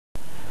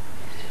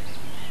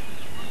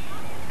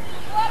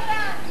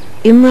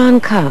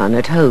Imran Khan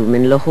at home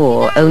in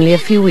Lahore only a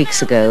few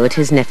weeks ago at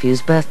his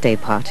nephew's birthday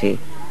party.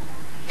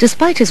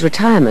 Despite his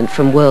retirement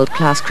from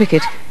world-class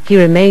cricket, he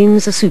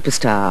remains a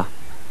superstar.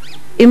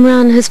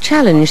 Imran has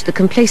challenged the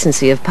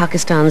complacency of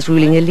Pakistan's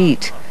ruling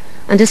elite,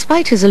 and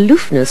despite his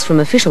aloofness from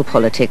official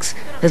politics,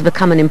 has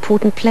become an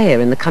important player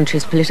in the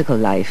country's political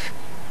life.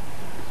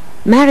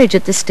 Marriage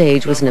at this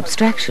stage was an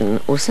abstraction,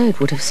 or so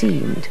it would have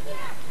seemed.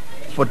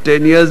 For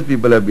 10 years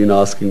people have been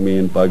asking me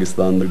in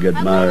Pakistan to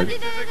get married,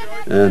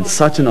 and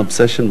such an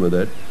obsession with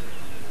it.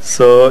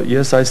 So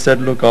yes, I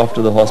said, look,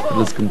 after the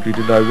hospital is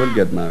completed, I will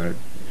get married.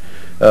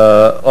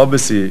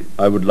 Obviously,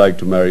 I would like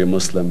to marry a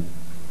Muslim.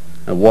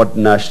 And what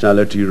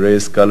nationality,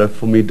 race, color,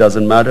 for me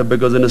doesn't matter,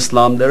 because in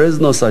Islam there is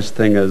no such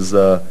thing as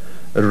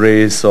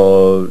race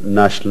or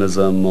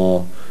nationalism,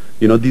 or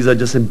these are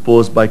just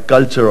imposed by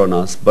culture on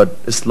us. But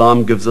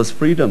Islam gives us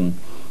freedom.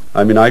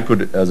 I mean, I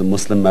could as a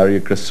Muslim marry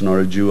a Christian or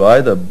a Jew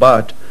either,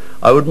 but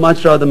I would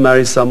much rather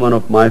marry someone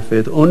of my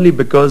faith, only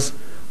because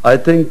I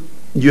think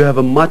you have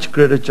a much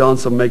greater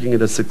chance of making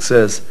it a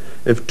success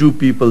if two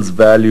people's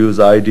values,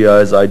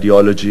 ideas,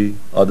 ideology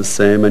are the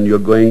same, and you're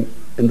going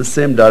in the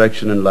same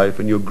direction in life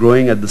and you're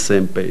growing at the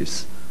same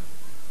pace.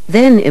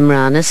 Then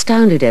Imran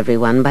astounded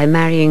everyone by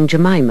marrying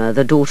Jemima,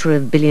 the daughter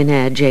of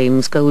billionaire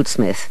James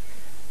Goldsmith.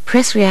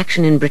 Press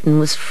reaction in Britain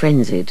was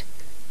frenzied.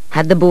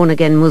 Had the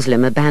born-again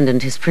Muslim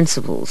abandoned his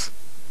principles?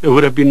 It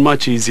would have been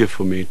much easier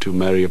for me to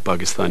marry a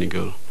Pakistani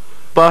girl.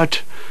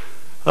 But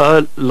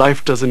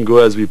life doesn't go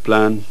as we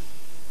plan.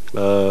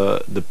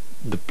 The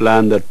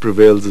plan that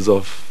prevails is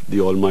of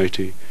the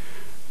Almighty.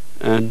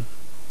 And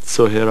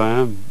so here I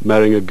am,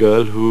 marrying a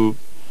girl who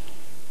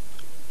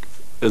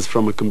is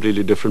from a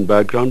completely different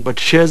background, but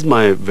shares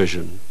my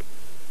vision.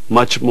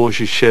 Much more,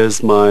 she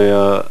shares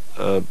my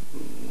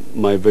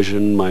my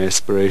vision, my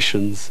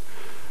aspirations,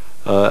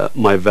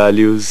 my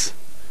values,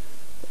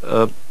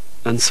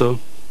 and so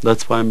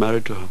that's why I'm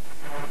married to her.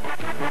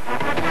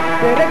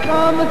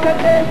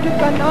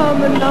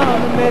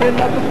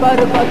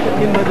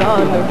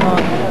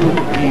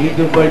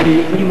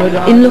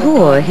 In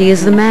Lahore, he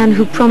is the man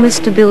who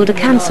promised to build a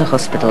cancer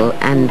hospital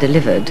and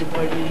delivered.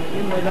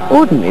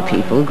 Ordinary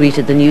people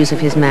greeted the news of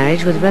his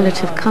marriage with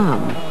relative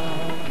calm.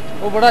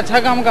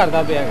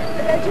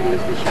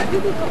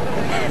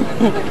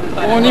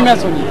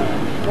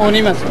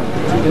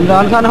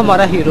 Imran Khan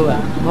हमारा hero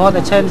है, बहुत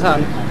अच्छा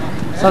इंसान है।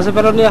 सबसे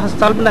पहले उन्होंने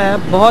अस्पताल बनाया,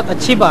 बहुत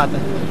अच्छी बात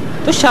है।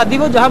 तो शादी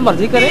वो जहाँ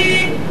मर्जी करे,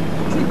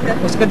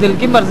 उसके दिल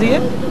की मर्जी है।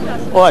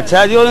 वो अच्छा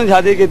है जी, उन्होंने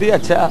शादी की थी,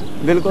 अच्छा,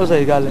 बिल्कुल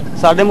सही गल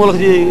है। साढ़े मुल्क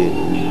जी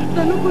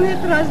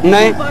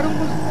नहीं,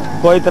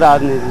 कोई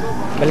इतराज नहीं जी,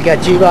 बल्कि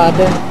अच्छी बात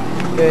है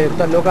कि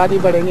ताल्लुकात ही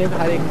बढ़ेंगे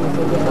हर एक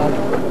दूसरे के साथ।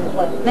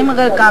 नहीं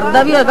मगर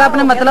करदा भी होगा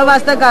अपने मतलब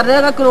वास्ते कर रहा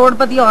है,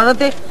 करोड़पति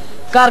औरत है,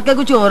 करके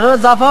कुछ और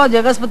इजाफा हो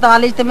जाएगा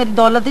अस्पताल में, मेरी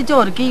दौलत ही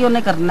और की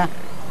उन्हें करना है।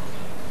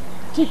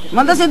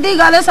 मतलब सीधी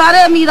गल है, सारे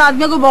अमीर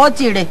आदमियों को बहुत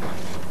चीड़े।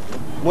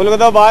 मुल्क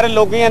तो बाहर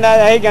लोग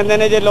यही कहते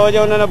हैं, जो लो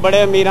जो उन्होंने बड़े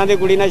अमीरां दी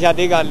कुड़ी नाल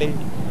शादी कर ली,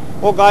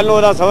 वो कल नूं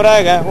ओहदा सहरा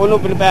हैगा,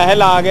 उन्होंने पैसे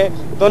ला के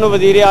तो उन्होंने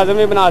वजीर आजम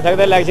भी बना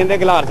सकदा, इलेक्शन ते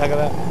खिलार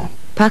सकदा।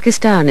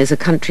 Pakistan is a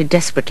country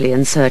desperately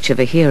in search of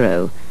a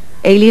hero.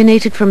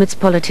 Alienated from its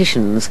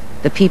politicians,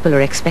 the people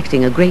are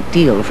expecting a great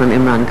deal from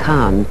Imran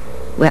Khan.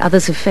 Where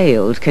others have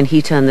failed, can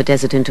he turn the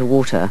desert into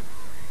water?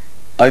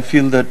 I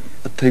feel that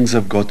things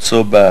have got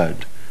so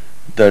bad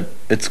that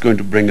it's going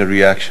to bring a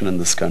reaction in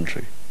this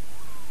country.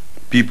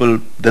 People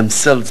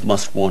themselves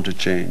must want to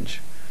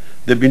change.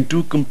 They've been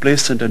too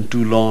complacent and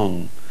too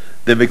long.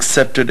 They've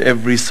accepted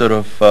every sort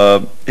of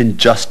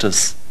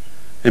injustice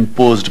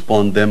imposed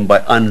upon them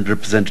by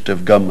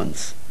unrepresentative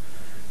governments.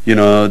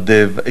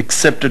 They've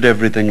accepted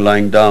everything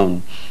lying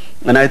down.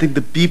 And I think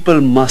the people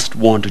must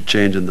want to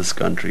change in this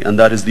country, and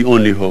that is the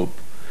only hope.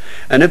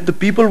 And if the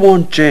people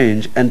want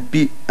change, and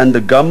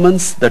the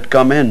governments that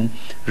come in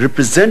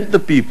represent the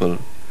people,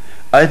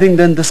 I think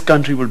then this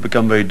country will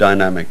become very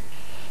dynamic.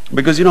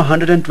 Because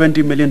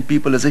 120 million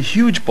people is a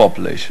huge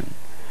population.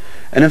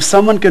 And if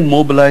someone can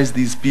mobilize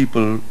these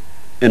people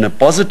in a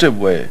positive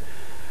way,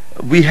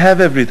 we have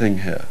everything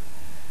here.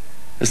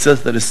 It's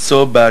just that it's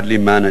so badly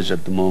managed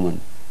at the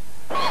moment.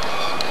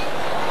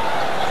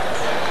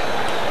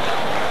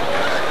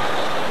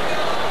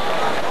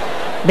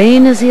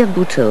 Benazir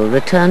Bhutto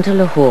returned to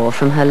Lahore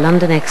from her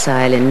London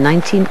exile in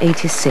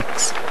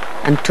 1986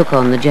 and took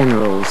on the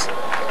generals.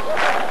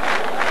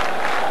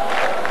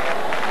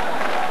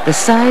 The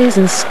size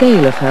and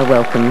scale of her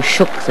welcome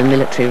shook the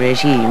military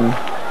regime.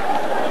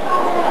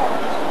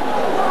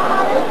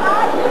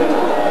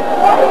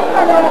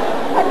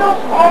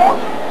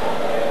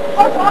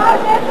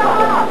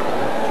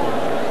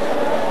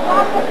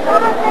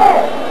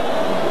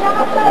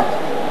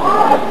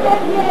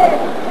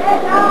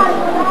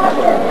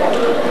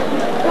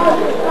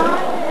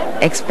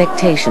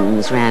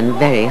 Expectations ran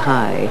very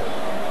high.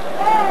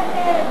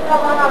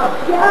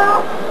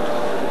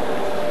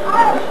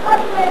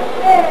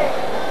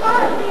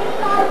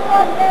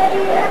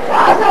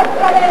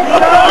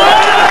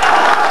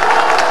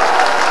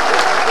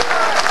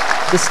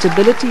 The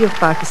stability of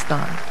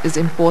Pakistan is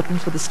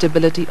important for the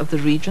stability of the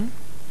region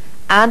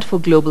and for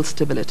global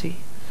stability.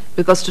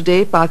 Because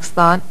today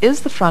Pakistan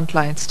is the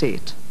frontline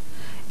state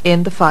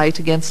in the fight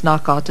against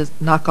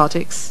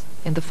narcotics,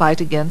 in the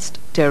fight against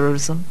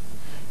terrorism,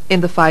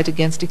 in the fight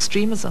against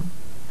extremism.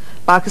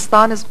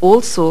 Pakistan is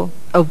also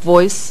a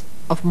voice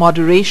of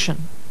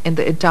moderation in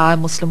the entire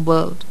Muslim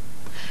world.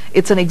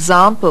 It's an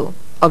example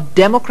of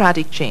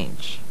democratic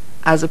change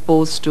as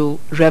opposed to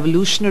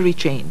revolutionary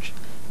change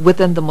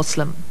within the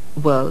Muslim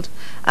world.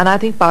 And I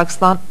think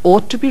Pakistan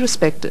ought to be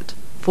respected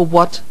for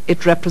what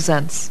it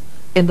represents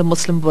in the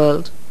Muslim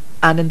world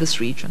and in this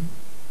region.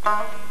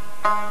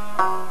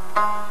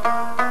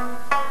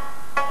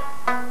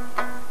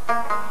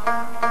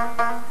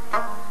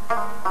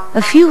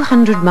 A few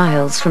hundred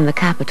miles from the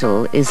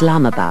capital,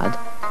 Islamabad,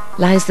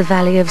 lies the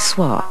valley of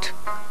Swat.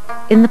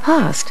 In the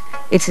past,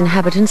 its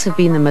inhabitants have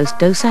been the most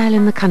docile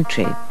in the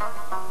country.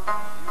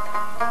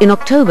 In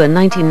October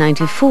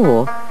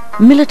 1994,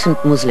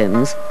 militant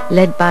Muslims,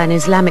 led by an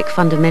Islamic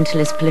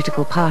fundamentalist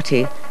political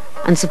party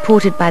and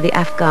supported by the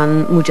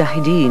Afghan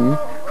Mujahideen,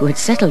 who had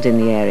settled in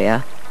the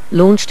area,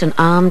 launched an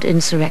armed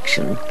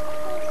insurrection.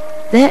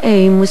 Their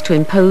aim was to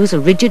impose a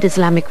rigid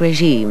Islamic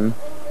regime.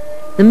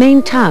 The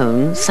main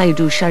town,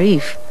 Saidu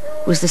Sharif,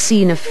 was the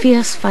scene of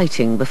fierce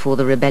fighting before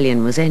the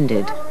rebellion was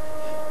ended.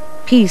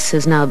 Peace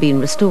has now been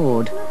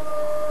restored,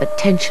 but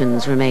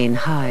tensions remain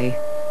high.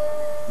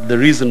 The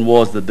reason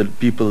was that the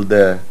people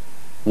there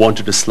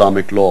wanted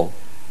Islamic law,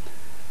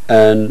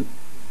 and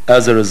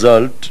as a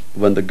result,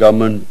 when the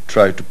government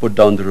tried to put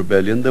down the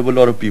rebellion, there were a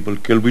lot of people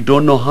killed. We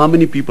don't know how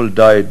many people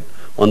died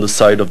on the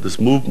side of this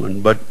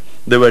movement, but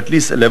there were at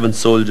least 11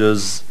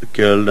 soldiers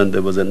killed, and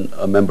there was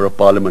a member of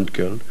parliament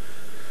killed.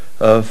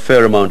 A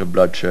fair amount of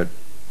bloodshed.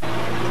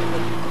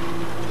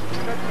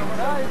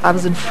 I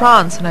was in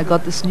France and I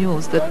got this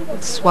news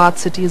that Swat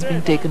city has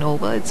been taken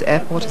over, its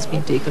airport has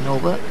been taken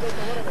over,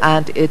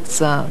 and its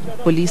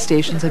police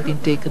stations have been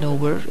taken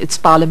over. Its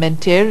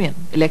parliamentarian,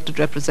 elected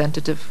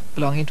representative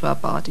belonging to our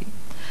party,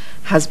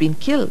 has been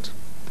killed.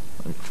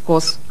 Of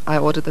course, I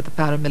ordered that the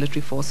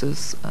paramilitary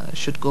forces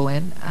should go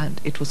in, and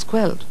it was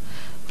quelled.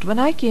 But when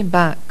I came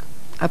back,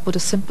 I put a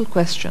simple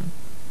question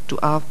to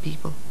our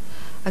people.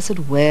 I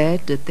said, where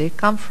did they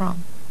come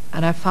from?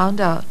 And I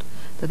found out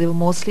that they were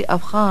mostly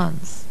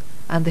Afghans,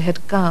 and they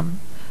had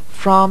come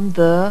from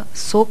the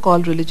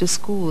so-called religious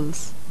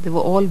schools. They were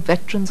all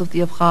veterans of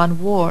the Afghan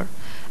war,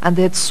 and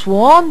they had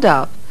swarmed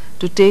up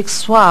to take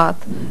Swat,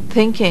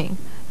 thinking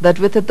that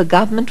with it the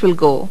government will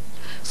go.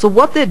 So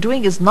what they're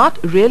doing is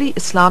not really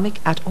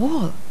Islamic at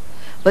all.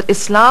 But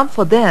Islam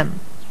for them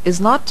is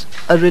not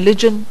a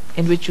religion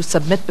in which you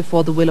submit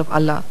before the will of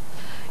Allah.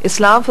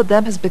 Islam for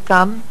them has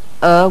become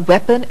a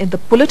weapon in the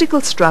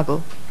political struggle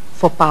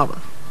for power.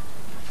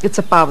 It's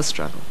a power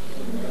struggle.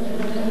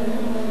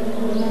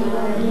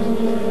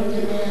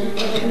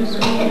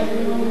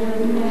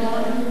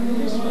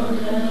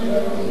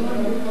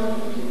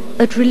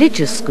 At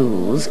religious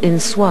schools in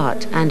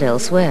Swat and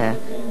elsewhere,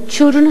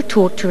 children are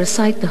taught to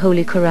recite the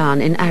Holy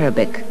Quran in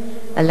Arabic,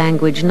 a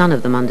language none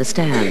of them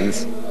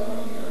understands.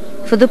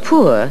 For the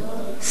poor,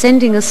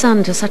 sending a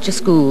son to such a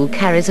school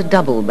carries a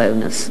double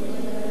bonus.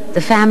 The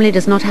family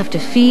does not have to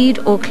feed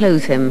or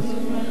clothe him,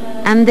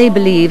 and they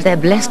believe they're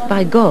blessed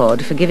by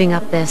God for giving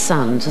up their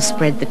son to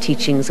spread the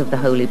teachings of the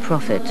Holy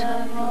Prophet.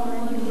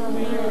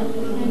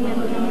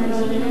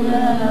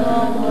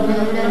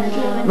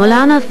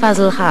 Maulana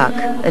Fazl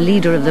Haq, a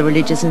leader of the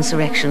religious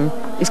insurrection,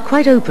 is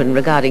quite open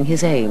regarding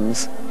his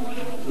aims.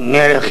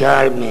 मेरे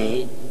ख्याल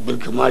में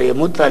बिल्कुल ये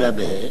मुतालब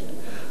है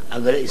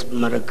अगर इस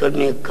मरकज़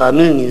में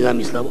कामिल निज़ाम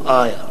इस्लाम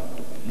आया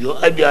जो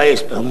अब आए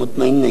इस पर हम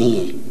मुतमईन नहीं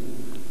हैं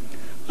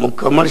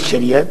मुकम्मल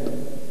शरीयत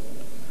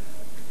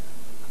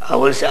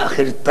अव्वल से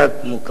आखिर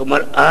तक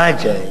मुकम्मल आ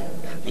जाए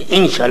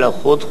इंशाल्लाह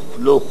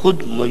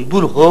खुद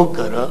मजबूर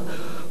होकर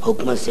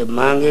हुकूमत से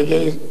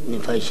मांगेंगे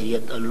निफाई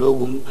शरीयत लोग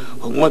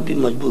हुकूमत भी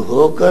मजबूर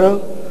होकर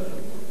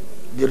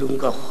दिल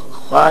उनका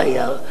ख्वाह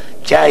या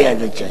चाहे या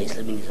न चाहे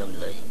इस्लामी निज़ाम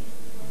लाए.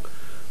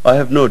 I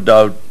have no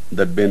doubt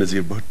that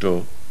Benazir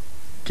Bhutto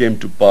came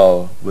to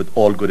power with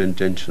all good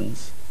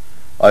intentions.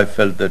 I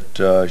felt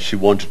that she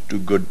wanted to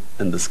do good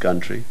in this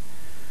country.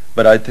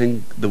 But I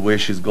think the way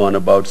she's gone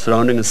about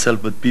surrounding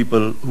herself with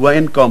people who are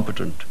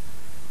incompetent,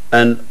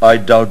 and I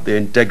doubt their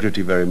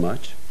integrity very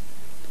much.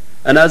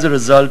 And as a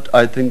result,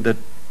 I think that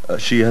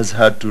she has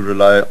had to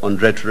rely on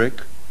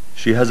rhetoric.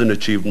 She hasn't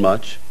achieved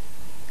much.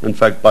 In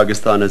fact,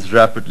 Pakistan is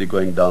rapidly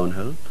going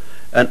downhill.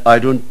 And I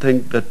don't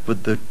think that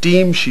with the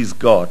team she's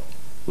got,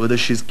 whether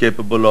she's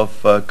capable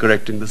of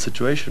correcting the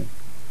situation.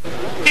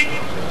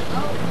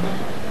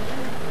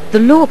 The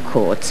law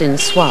courts in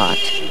Swat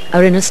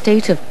are in a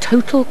state of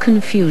total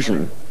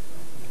confusion.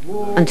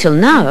 Until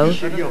now,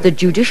 the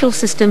judicial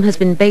system has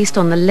been based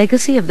on the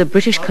legacy of the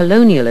British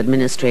colonial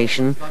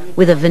administration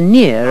with a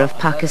veneer of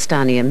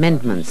Pakistani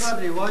amendments.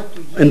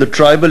 In the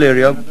tribal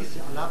area,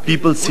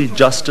 people see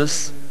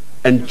justice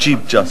and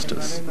cheap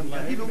justice.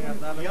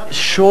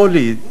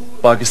 Surely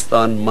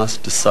Pakistan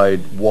must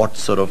decide what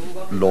sort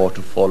of law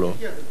to follow.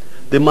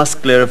 They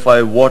must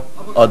clarify what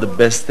are the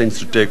best things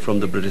to take from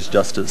the British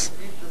justice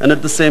And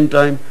at the same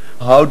time,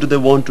 how do they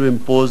want to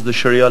impose the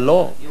Sharia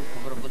law?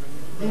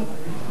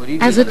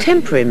 As a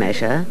temporary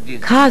measure,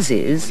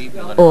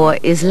 qazis, or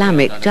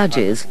Islamic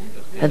judges,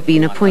 have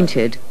been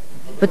appointed,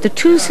 but the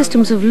two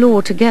systems of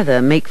law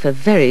together make for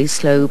very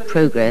slow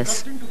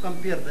progress.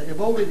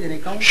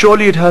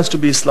 Surely it has to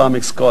be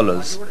Islamic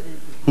scholars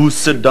who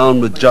sit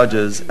down with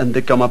judges and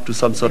they come up to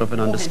some sort of an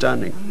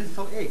understanding.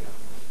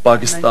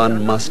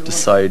 Pakistan must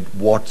decide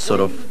what sort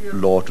of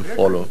law to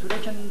follow.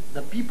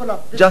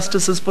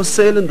 Justice is for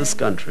sale in this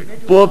country.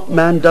 Poor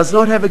man does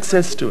not have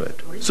access to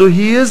it. So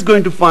he is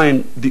going to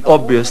find the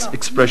obvious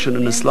expression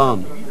in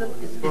Islam.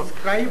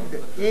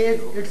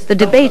 The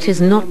debate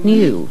is not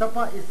new.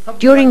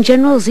 During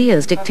General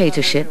Zia's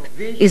dictatorship,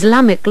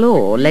 Islamic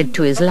law led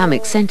to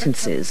Islamic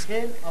sentences.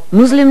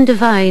 Muslim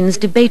divines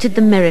debated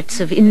the merits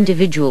of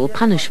individual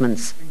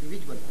punishments.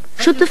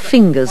 Should the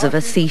fingers of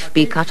a thief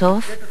be cut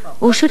off,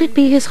 or should it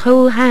be his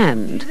whole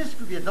hand?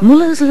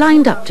 Mullahs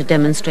lined up to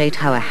demonstrate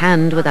how a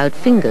hand without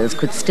fingers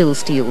could still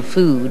steal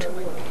food.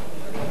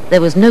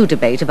 There was no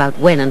debate about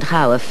when and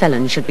how a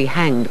felon should be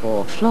hanged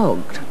or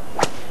flogged.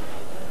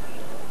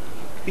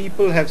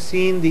 People have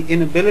seen the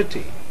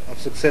inability of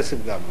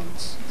successive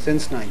governments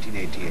since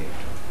 1988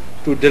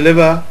 to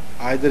deliver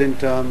either in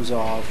terms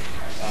of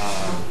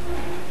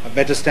a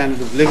better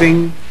standard of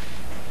living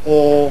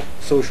or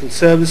social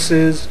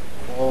services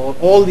or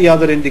all the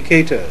other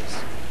indicators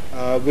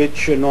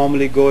which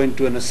normally go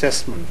into an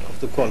assessment of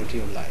the quality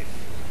of life.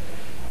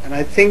 And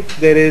I think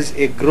there is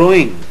a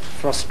growing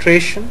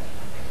frustration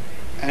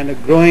and a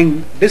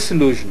growing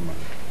disillusionment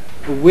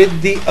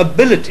with the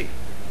ability,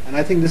 and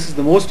I think this is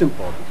the most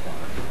important point,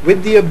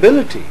 with the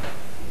ability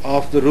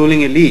of the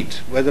ruling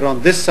elite, whether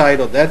on this side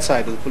or that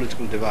side of the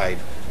political divide,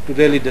 to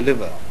really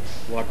deliver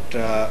what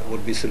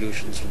would be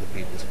solutions to the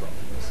people's problems.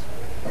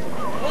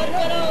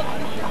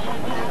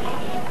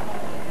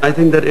 I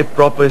think that if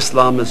proper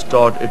Islam is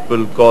taught, it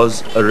will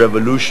cause a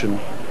revolution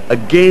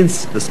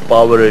against this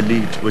power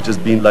elite, which has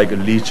been like a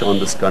leech on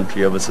this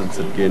country ever since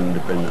it gained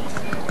independence.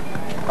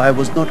 I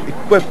was not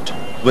equipped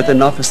with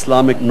enough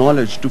Islamic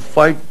knowledge to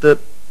fight the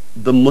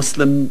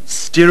Muslim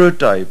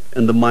stereotype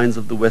in the minds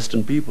of the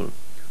Western people.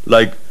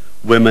 Like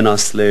women are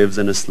slaves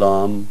in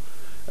Islam,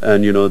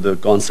 and the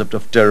concept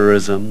of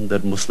terrorism,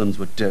 that Muslims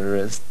were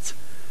terrorists,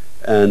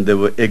 and they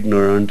were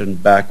ignorant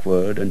and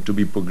backward, and to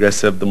be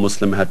progressive, the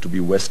Muslim had to be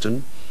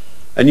Western.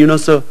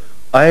 And so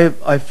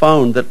I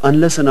found that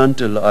unless and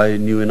until I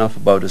knew enough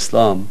about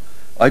Islam,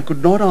 I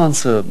could not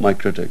answer my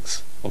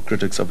critics or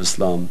critics of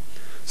Islam.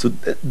 So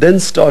then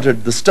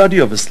started the study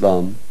of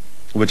Islam,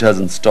 which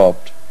hasn't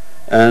stopped,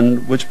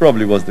 and which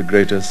probably was the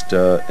greatest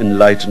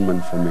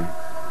enlightenment for me.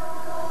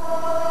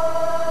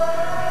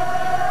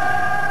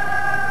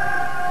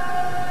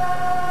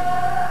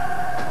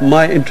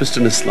 My interest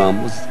in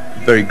Islam was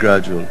very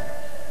gradual.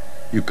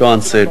 You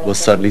can't say it was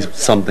suddenly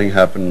something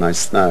happened and I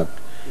snapped.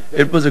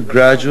 It was a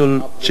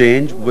gradual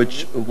change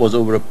which was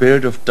over a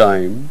period of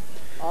time,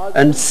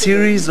 and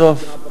series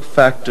of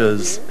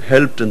factors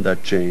helped in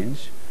that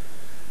change.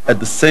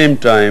 At the same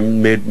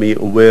time made me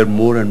aware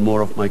more and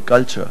more of my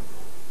culture.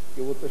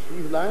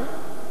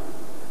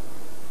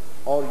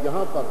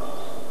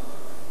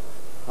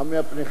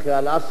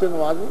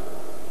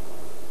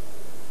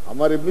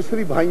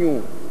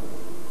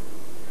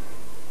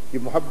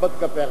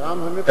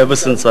 Ever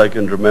since I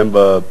can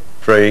remember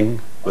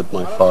praying with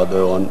my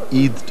father on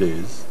Eid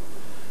days,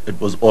 it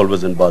was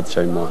always in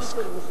Badshah Mosque.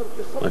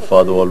 My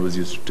father always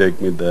used to take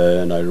me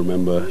there, and I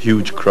remember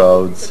huge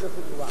crowds,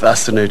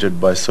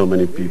 fascinated by so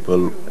many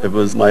people. It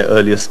was my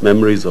earliest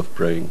memories of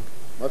praying.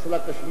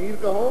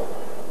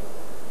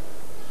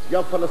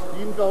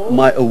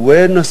 My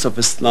awareness of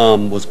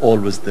Islam was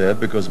always there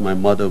because my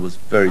mother was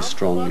very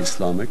strongly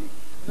Islamic.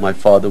 My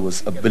father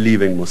was a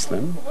believing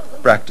Muslim,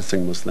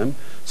 practicing Muslim,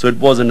 so it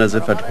wasn't as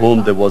if at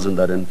home there wasn't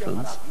that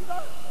influence.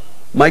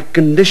 My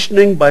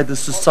conditioning by the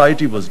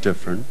society was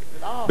different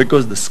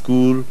because the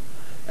school,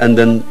 and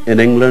then in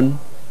England,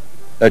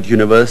 at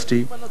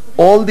university,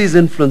 all these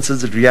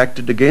influences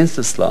reacted against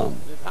Islam.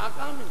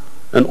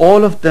 And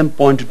all of them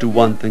pointed to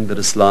one thing, that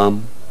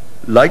Islam,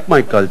 like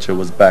my culture,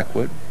 was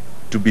backward.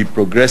 To be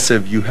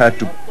progressive, you had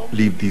to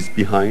leave these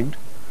behind.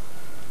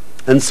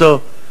 And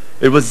so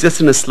it was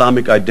just an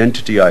Islamic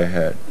identity I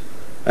had.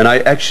 And I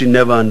actually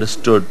never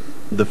understood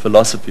the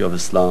philosophy of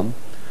Islam.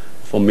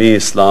 For me,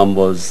 Islam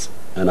was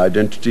an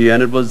identity,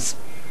 and it was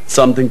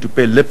something to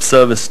pay lip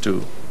service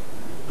to,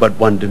 but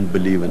one didn't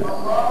believe in it.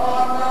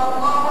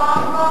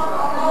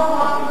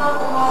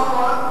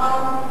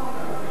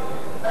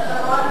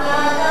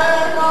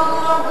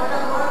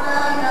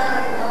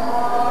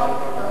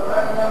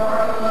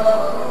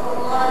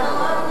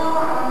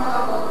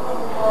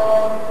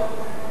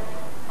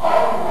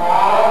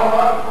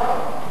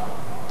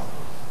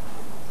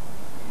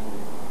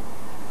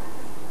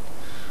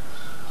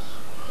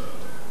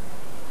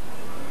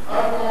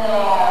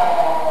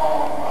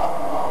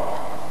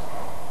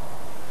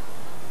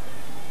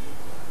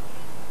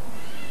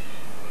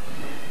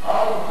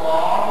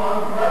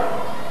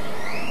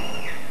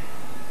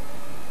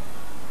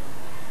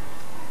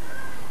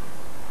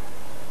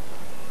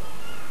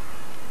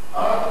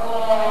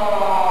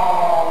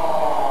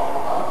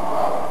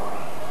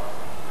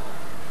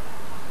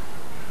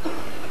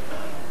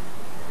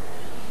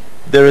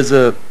 is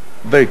a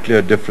very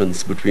clear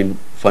difference between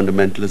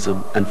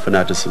fundamentalism and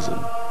fanaticism.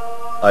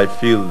 I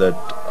feel that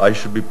I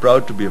should be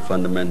proud to be a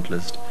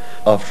fundamentalist.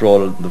 After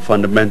all, the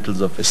fundamentals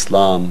of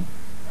Islam,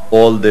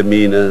 all they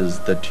mean is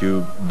that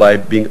you, by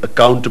being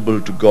accountable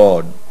to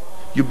God,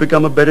 you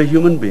become a better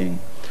human being.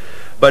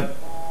 But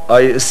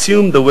I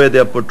assume the way they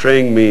are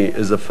portraying me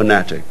is a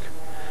fanatic.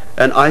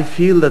 And I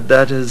feel that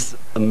that is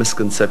a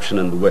misconception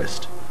in the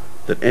West,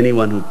 that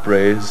anyone who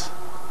prays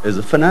is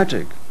a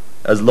fanatic.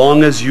 As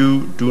long as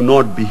you do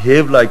not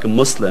behave like a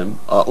Muslim,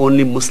 or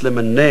only Muslim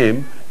in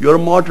name, you're a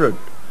moderate.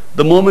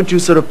 The moment you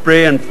sort of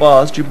pray and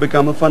fast, you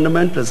become a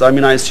fundamentalist. I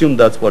mean, I assume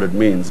that's what it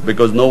means,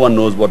 because no one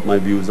knows what my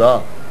views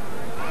are.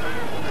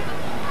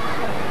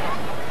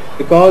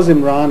 Because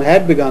Imran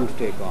had begun to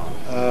take on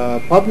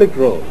a public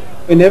role,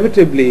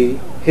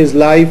 inevitably his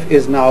life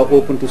is now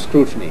open to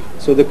scrutiny.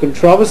 So the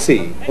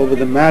controversy over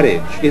the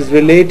marriage is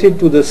related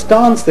to the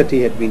stance that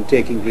he had been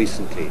taking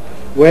recently,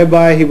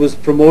 whereby he was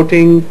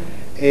promoting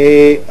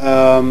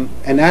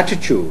an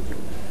attitude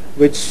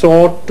which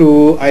sought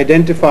to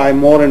identify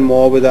more and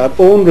more with our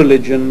own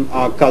religion,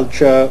 our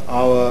culture,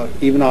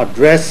 even our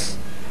dress,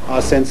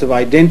 our sense of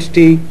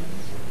identity,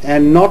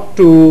 and not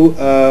to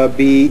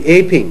be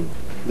aping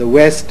the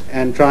West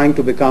and trying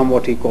to become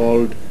what he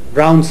called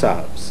brown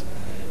Sahabs.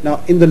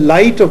 Now, in the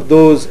light of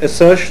those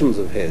assertions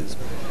of his,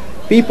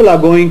 people are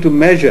going to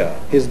measure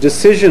his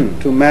decision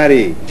to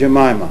marry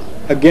Jemima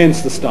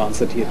against the stance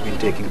that he had been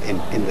taking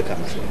in the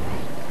country.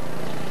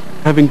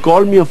 Having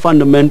called me a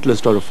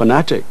fundamentalist or a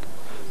fanatic,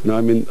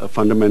 I mean, a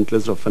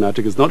fundamentalist or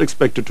fanatic is not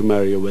expected to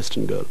marry a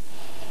Western girl.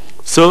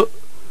 So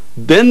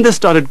then they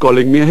started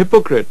calling me a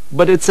hypocrite,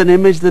 but it's an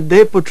image that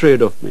they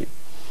portrayed of me.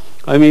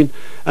 I mean,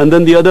 and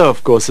then the other,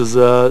 of course, is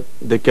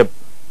they kept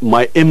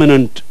my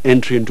imminent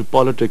entry into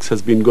politics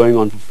has been going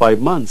on for 5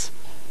 months.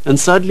 And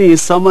suddenly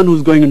someone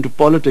who's going into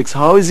politics,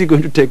 how is he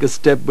going to take a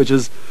step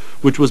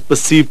which was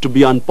perceived to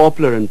be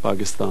unpopular in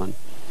Pakistan?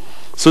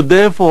 So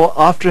therefore,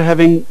 after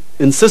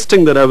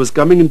insisting that I was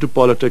coming into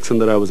politics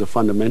and that I was a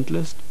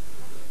fundamentalist,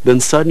 then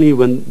suddenly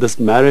when this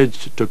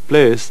marriage took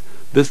place,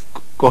 this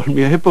called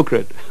me a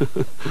hypocrite.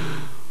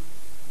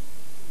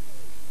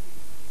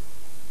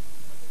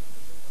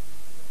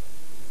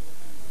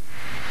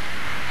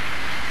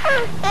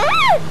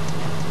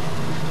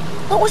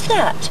 What was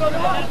that?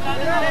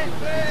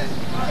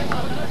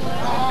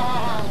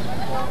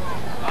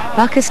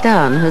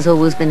 Pakistan has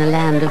always been a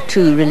land of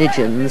two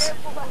religions,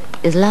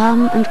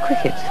 Islam and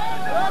cricket.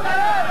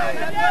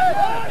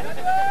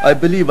 I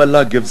believe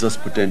Allah gives us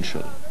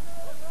potential,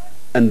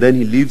 and then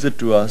He leaves it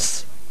to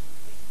us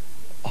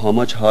how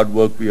much hard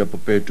work we are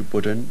prepared to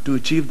put in to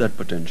achieve that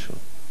potential.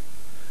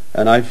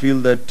 And I feel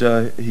that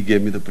He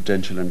gave me the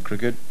potential in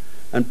cricket,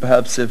 and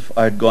perhaps if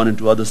I had gone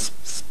into other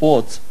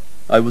sports,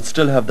 I would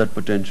still have that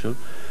potential.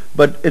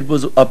 But it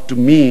was up to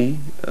me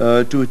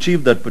to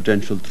achieve that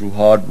potential through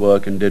hard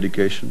work and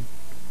dedication.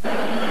 That's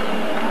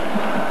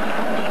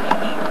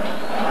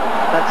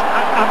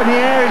up in the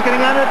air, he's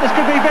getting under it, this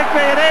could be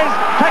victory, it is!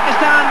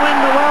 Pakistan win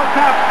the World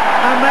Cup,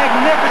 a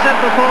magnificent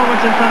performance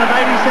in front of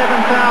 87,000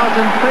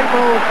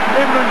 people.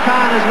 Imran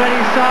Khan has led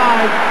his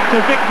side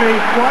to victory,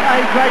 what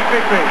a great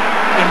victory.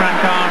 Imran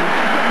Khan,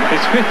 his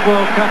 5th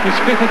World Cup, his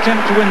 5th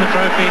attempt to win the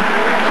trophy,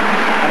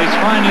 and he's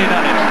finally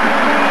done it.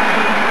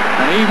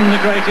 And even the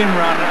great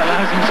Imran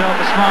allows himself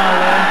a smile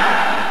there.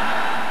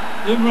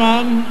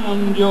 Imran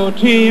and your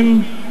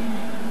team,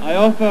 I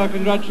offer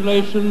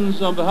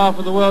congratulations on behalf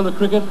of the world of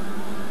cricket,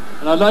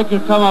 and I'd like you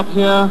to come up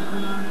here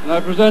and I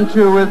present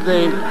you with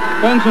the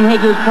Benson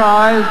Hedges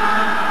Prize.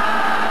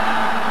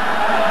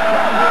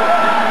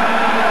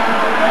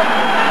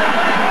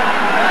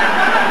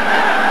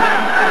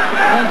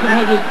 Benson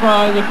Hedges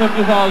Prize of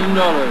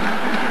 $50,000.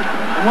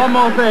 And one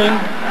more thing.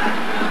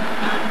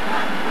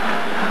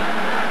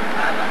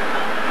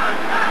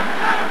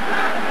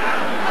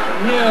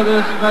 Here,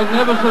 this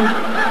magnificent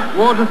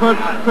Waterford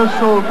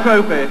crystal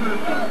trophy.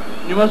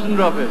 You mustn't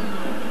drop it.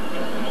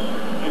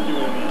 Thank you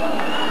very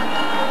much.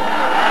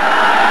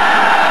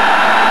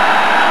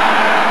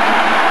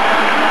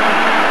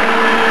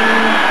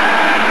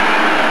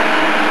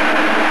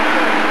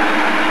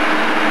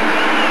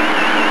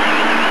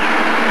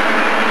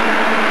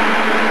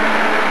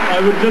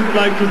 I would just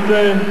like to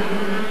say,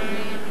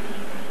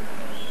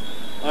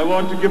 I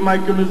want to give my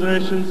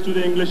commiserations to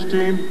the English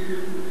team.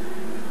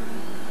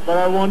 But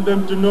I want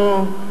them to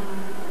know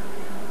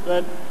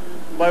that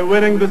by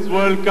winning this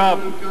World Cup,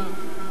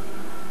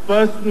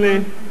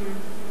 personally,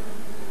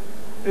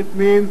 it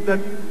means that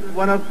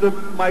one of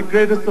my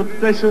greatest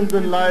obsessions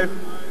in life,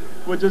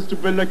 which is to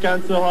build a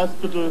cancer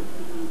hospital,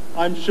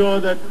 I'm sure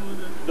that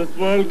this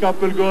World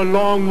Cup will go a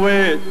long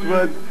way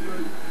towards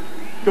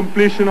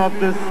completion of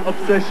this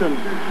obsession.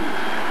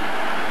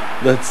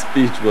 That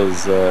speech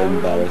was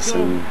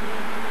embarrassing.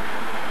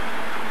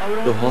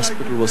 The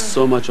hospital was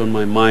so much on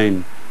my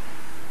mind.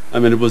 I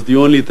mean, it was the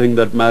only thing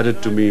that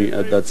mattered to me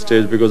at that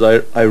stage, because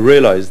I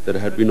realized that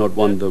had we not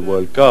won the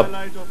World Cup,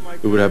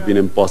 it would have been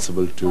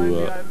impossible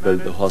to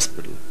build the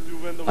hospital.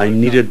 I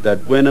needed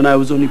that win, and I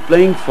was only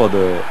playing for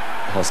the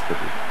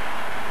hospital.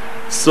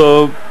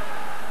 So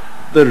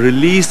the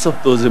release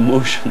of those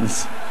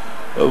emotions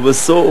was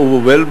so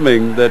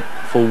overwhelming that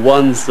for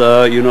once,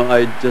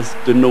 I just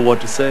didn't know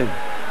what to say.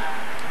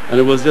 And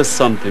it was just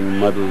something,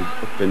 muddled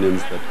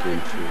opinions that came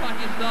through.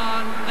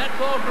 Pakistan, let's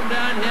go from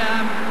down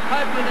here.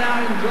 Hope you're now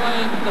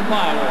enjoying the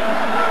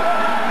fireworks.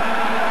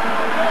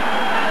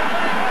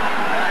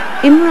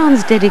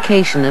 Imran's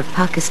dedication of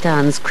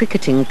Pakistan's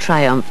cricketing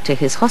triumph to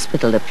his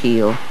hospital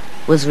appeal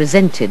was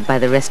resented by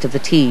the rest of the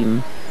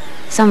team.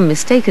 Some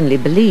mistakenly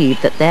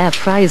believed that their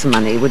prize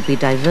money would be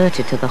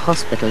diverted to the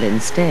hospital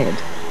instead.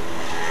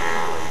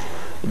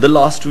 The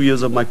last 2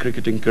 years of my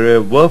cricketing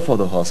career were for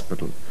the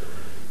hospital.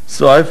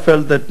 So I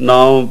felt that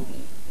now,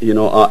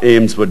 our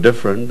aims were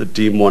different. The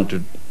team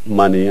wanted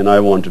money and I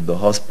wanted the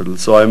hospital.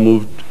 So I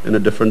moved in a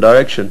different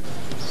direction.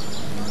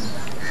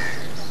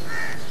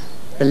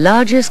 The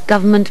largest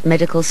government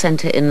medical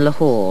centre in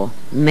Lahore,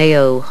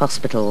 Mayo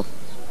Hospital.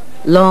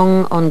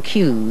 Long on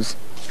queues,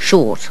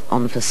 short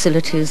on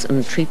facilities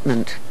and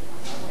treatment.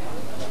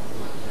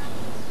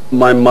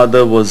 My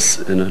mother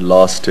was in her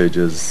last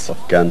stages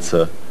of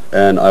cancer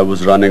and I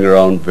was running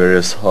around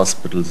various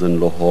hospitals in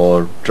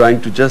Lahore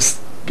trying to just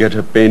get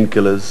her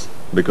painkillers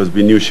because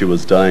we knew she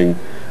was dying.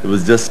 It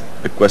was just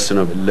a question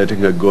of letting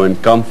her go in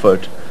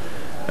comfort.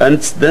 And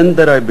it's then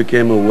that I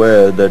became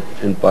aware that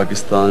in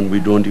Pakistan we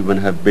don't even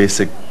have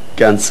basic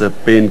cancer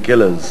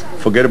painkillers.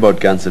 Forget about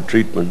cancer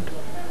treatment.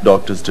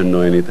 Doctors didn't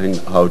know anything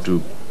how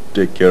to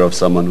take care of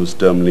someone who's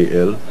terminally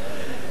ill.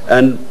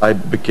 And I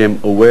became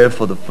aware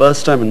for the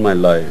first time in my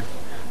life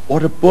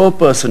what a poor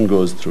person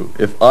goes through.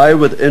 If I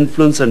with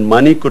influence and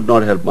money could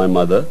not help my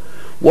mother,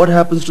 what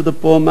happens to the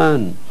poor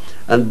man?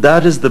 And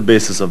that is the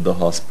basis of the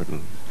hospital.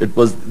 It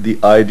was the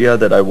idea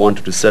that I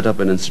wanted to set up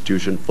an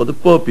institution for the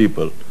poor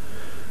people.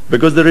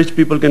 Because the rich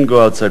people can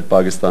go outside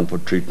Pakistan for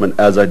treatment,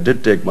 as I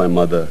did take my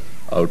mother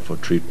out for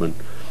treatment.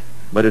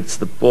 But it's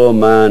the poor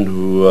man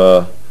who,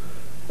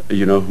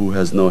 who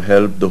has no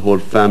help. The whole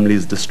family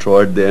is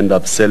destroyed. They end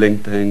up selling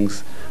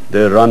things.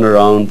 They run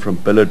around from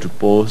pillar to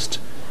post.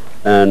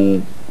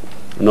 And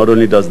not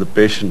only does the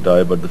patient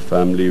die, but the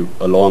family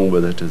along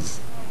with it is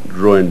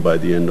ruined by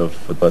the end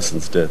of a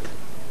person's death.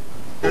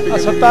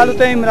 अस्पताल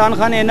तो इमरान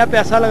खान ने इन्ना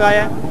पैसा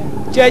लगाया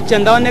चाहे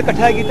चंदा उन्हें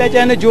इकट्ठा किया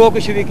चाहे उन्हें जो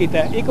कुछ भी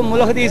किया एक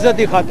मुल्क की इज्जत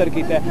की खातर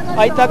किया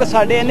अज तक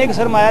साडे इन्ने क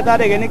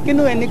सरमायादार है ने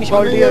किन्नू इन्नी क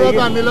शॉर्टी होई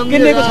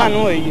किन्ने क सानू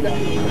होई।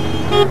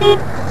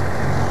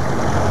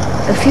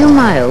 A few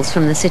miles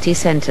from the city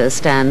centre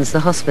stands the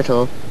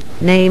hospital,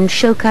 named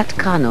Shaukat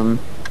Khanum,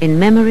 in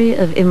memory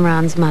of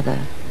Imran's mother.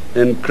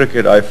 In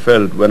cricket, I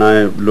felt when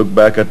I look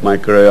back at my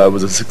career, I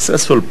was a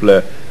successful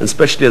player, and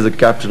especially as a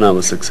captain, I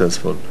was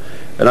successful.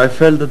 And I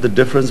felt that the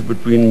difference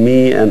between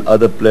me and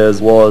other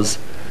players was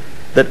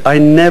that I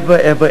never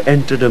ever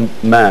entered a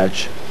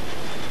match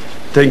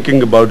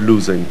thinking about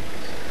losing,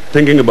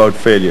 thinking about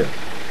failure.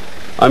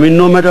 I mean,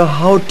 no matter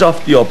how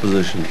tough the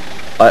opposition,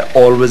 I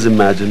always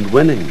imagined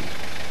winning.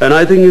 And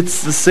I think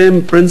it's the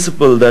same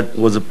principle that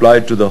was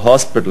applied to the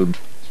hospital.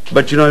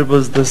 But it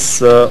was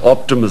this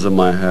optimism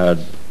I had,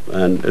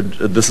 and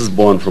this is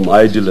born from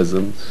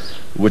idealism,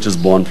 which is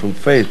born from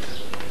faith.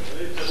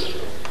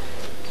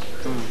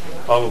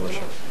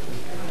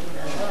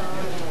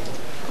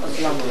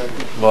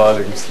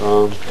 Walaikum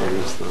Assalam.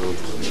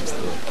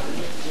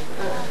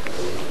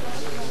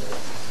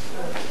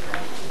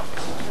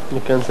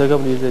 Cancer का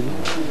मरीज है जी।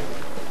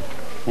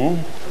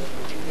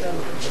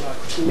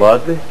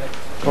 बात है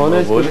कौन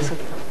है बोल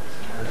सकते?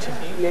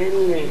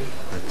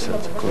 अच्छा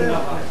कोई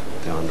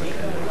ध्यान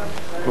रखें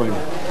कोई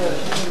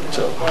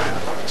चलो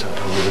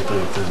मुझे तो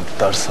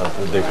तरस आता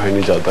देखा ही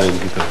नहीं जाता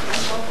इनकी तरफ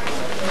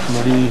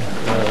बड़ी।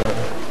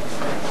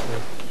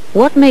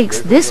 What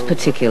makes this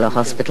particular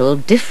hospital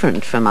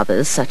different from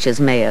others such as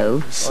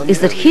Mayo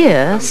is that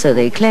here, so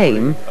they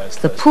claim,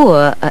 the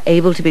poor are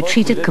able to be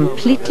treated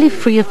completely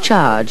free of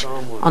charge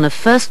on a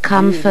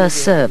first-come,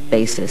 first-served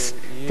basis.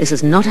 This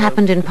has not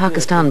happened in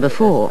Pakistan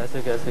before.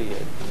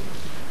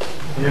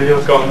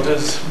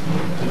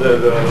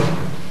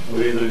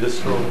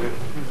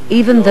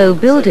 Even though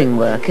building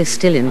work is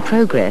still in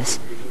progress,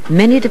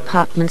 many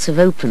departments have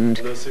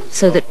opened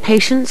so that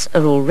patients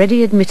are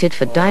already admitted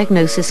for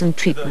diagnosis and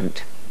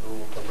treatment.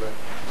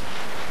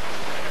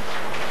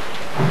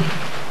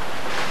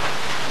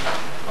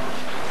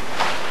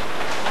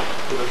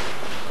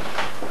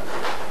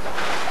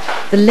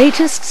 The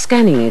latest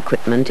scanning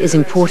equipment is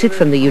imported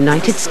from the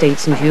United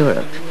States and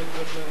Europe.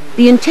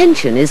 The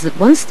intention is that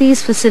once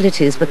these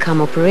facilities become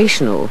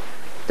operational,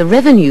 the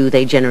revenue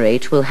they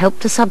generate will help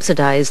to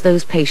subsidize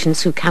those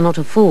patients who cannot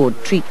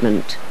afford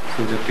treatment.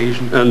 So the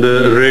patient and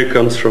the ray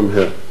comes from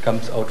here?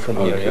 Comes out from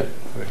here, yeah.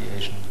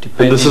 Radiation.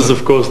 And this is,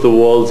 of course, the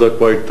walls are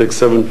quite thick,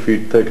 7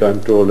 feet thick,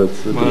 I'm told.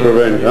 It's to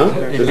prevent, huh?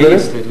 At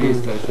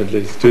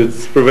least. To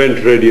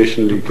prevent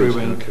radiation leakage.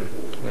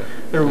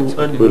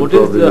 And what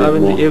is the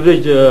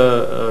average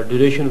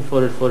duration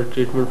for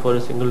treatment for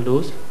a single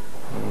dose?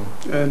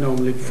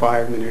 Normally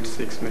 5 minutes,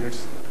 6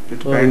 minutes. It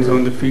depends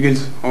on the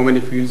fields, how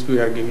many fields we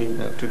are giving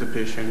to the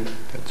patient.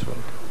 That's right.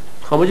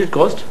 How much it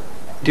cost?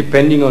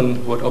 Depending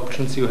on what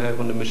options you have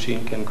on the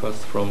machine, can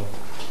cost from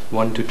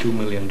 $1 to $2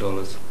 million.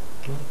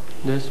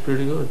 That's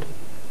pretty good.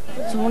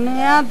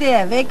 सुनिया ते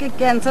है वे कि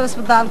cancer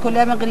अस्पताल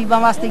खोलिया मैं गरीबां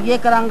वास्ते ये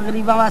करांगा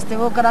गरीबां वास्ते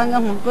वो करांगा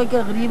हुन कोई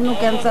गरीब नु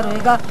कैंसर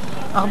होएगा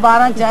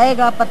अखबारां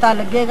जाएगा पता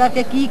लगेगा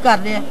कि की कर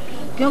रहे हैं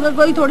क्योंकि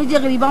कोई थोड़ी जी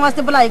गरीबां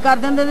वास्ते भलाई कर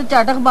देंदे ते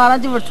झट अखबारां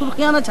च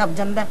सुर्खियां ना छप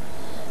जांदा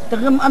ते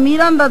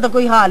अमीरां दा तो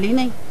कोई हाल ही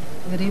नहीं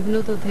गरीब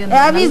नु तो थे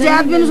ए भी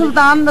ज़ैद बिन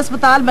सुल्तान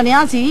अस्पताल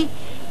बनया सी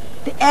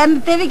ते एन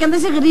ते भी कहंदे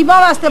सी गरीबां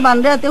वास्ते बन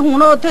रहा ते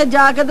हुन उत्थे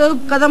जाके तो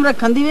कदम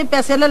रखन दी भी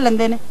पैसे ले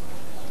लैंदे ने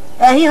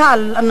यही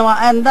हाल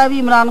आंदा भी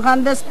इमरान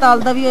खान दे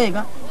अस्पताल दा भी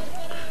होएगा.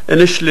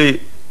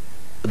 Initially,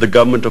 the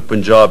government of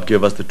Punjab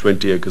gave us the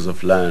 20 acres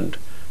of land,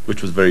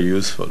 which was very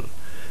useful.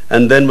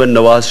 And then when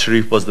Nawaz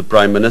Sharif was the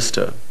Prime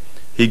Minister,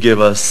 he gave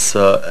us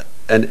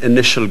an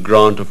initial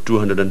grant of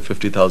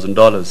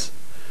 $250,000.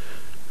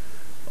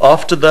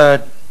 After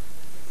that,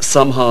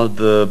 somehow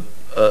the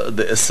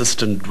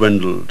assistance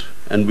dwindled,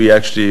 and we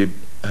actually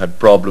had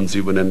problems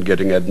even in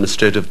getting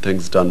administrative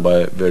things done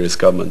by various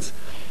governments.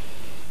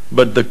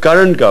 But the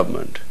current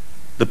government,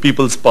 the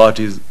People's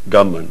Party's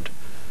government,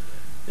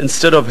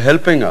 instead of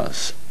helping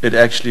us, it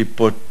actually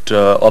put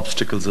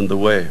obstacles in the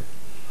way.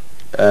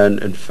 And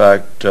in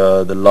fact,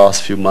 the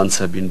last few months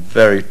have been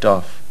very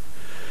tough.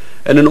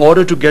 And in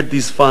order to get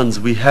these funds,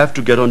 we have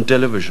to get on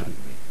television.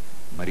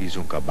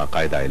 मरीजों का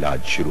बाकायदा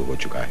इलाज शुरू हो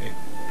चुका है.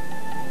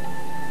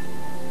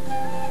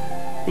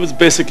 It was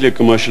basically a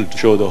commercial to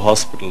show the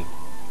hospital,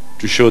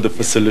 to show the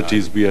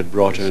facilities we had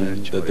brought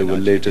in, that they were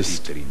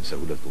latest,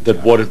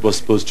 that what it was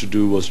supposed to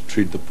do was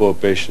treat the poor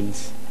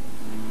patients,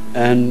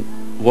 and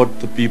what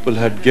the people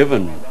had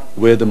given,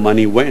 where the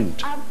money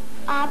went.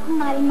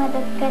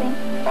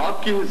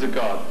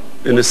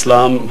 In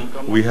Islam,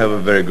 we have a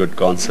very good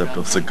concept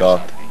of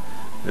zakat.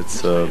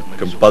 It's a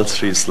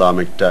compulsory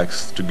Islamic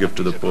tax to give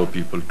to the poor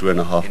people,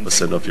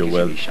 2.5% of your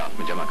wealth.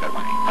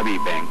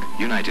 Habib Bank,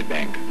 United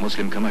Bank,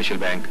 Muslim Commercial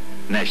Bank,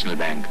 National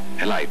Bank,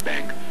 Allied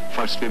Bank,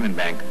 First Women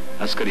Bank,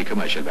 Askari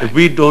Commercial Bank. If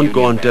we don't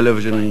go on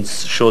television and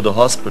show the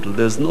hospital,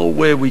 there's no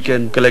way we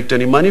can collect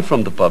any money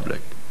from the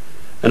public.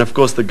 And of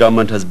course the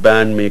government has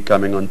banned me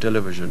coming on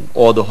television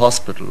or the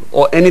hospital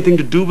or anything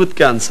to do with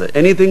cancer.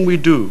 Anything we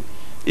do,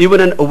 even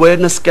an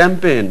awareness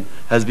campaign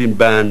has been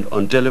banned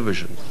on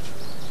television.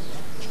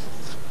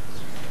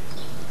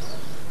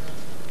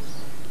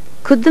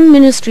 Could the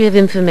Ministry of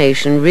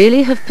Information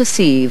really have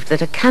perceived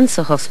that a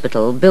cancer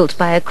hospital built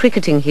by a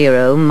cricketing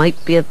hero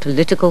might be a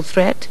political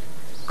threat?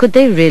 Could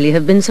they really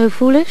have been so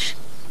foolish?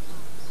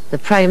 The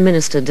Prime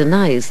Minister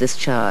denies this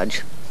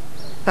charge.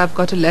 I've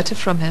got a letter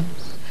from him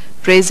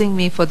praising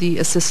me for the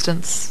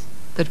assistance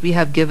that we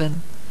have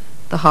given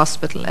the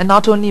hospital. And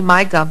not only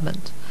my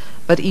government,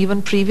 but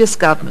even previous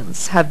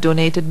governments have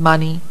donated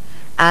money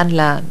and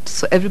land.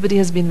 So everybody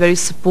has been very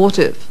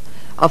supportive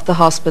of the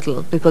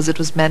hospital because it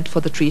was meant for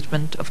the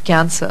treatment of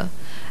cancer.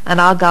 And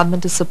our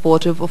government is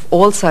supportive of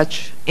all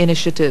such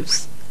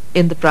initiatives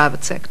in the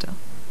private sector.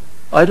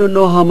 I don't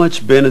know how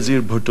much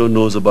Benazir Bhutto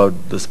knows about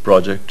this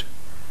project.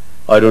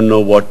 I don't know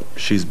what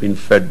she's been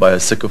fed by her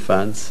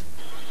sycophants.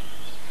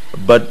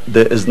 But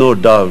there is no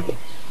doubt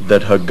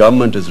that her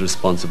government is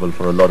responsible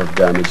for a lot of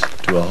damage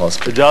to her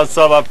hospital. Ijaz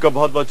sahab, आपका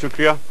बहुत-बहुत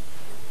शुक्रिया.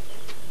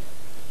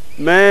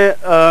 मैं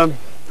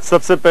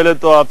सबसे पहले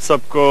तो आप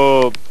सबको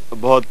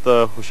बहुत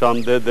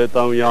खुशामदीद देता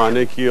हूँ यहाँ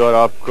आने की और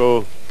आपको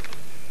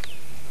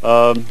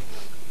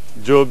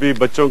जो भी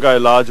बच्चों का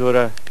इलाज हो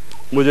रहा है,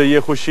 मुझे ये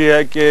खुशी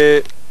है कि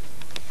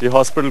ये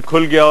हॉस्पिटल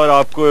खुल गया और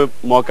आपको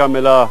मौका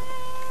मिला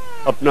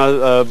अपना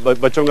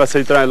बच्चों का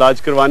सही तरह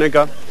इलाज करवाने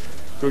का,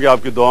 क्योंकि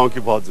आपकी दुआओं की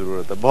बहुत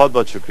ज़रूरत है. बहुत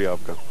बहुत शुक्रिया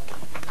आपका.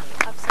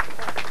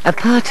 A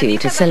party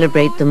to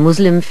celebrate the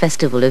Muslim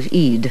festival of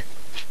Eid.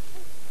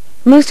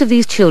 Most of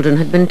these children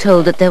had been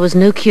told that there was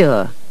no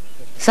cure.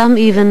 Some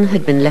even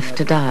had been left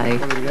to die.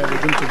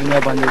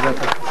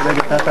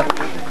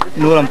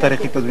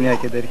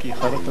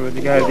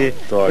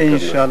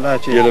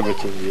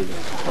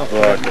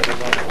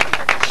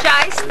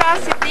 Shaista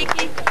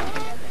Siddiqui.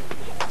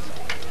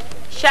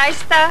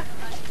 Shaista.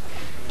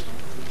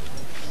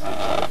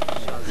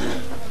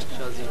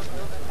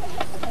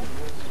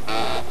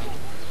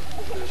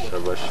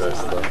 शाबाश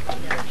शाइस्ता,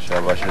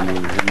 शाबाश.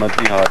 हिम्मत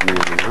नहीं हारनी है,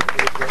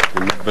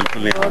 हिम्मत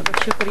बिल्कुल नहीं हारनी.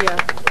 शुक्रिया.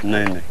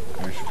 नहीं नहीं,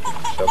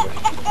 शाबाश.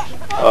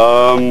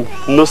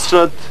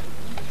 नुसरत,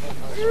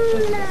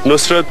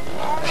 नुसरत.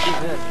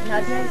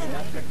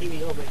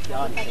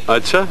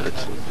 अच्छा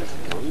अच्छा.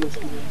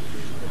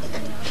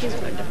 He's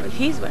wonderful.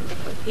 He's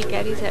wonderful. He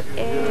carries her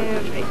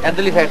every.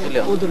 इधरली side से ले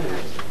आओ.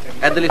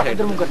 इधरली साइड.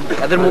 इधर मुंह करो.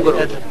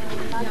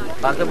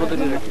 आगे बोतल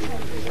नहीं रखी.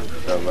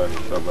 शाबाश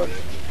शाबाश.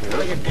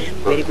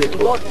 मेरी बेटी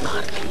बहुत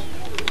मार.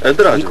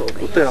 इधर आ जाओ.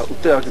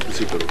 उत्ते आके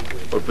तुसी करो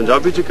और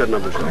पंजाबी च करना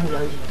बेटा.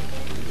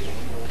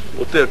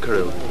 उत्ते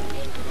खड़े हो.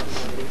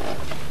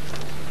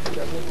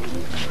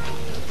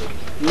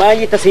 मैं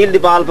ये तहसील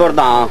दीपालपुर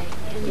दा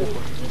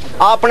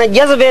अपने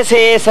जज्बे से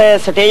इस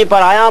स्टेज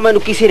पर आया. मैनू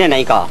किसी ने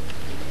नहीं कहा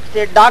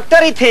ते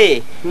डॉक्टर ही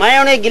थे. मैं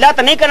उन्हें गिला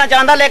तो नहीं करना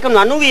चाहता, लेकिन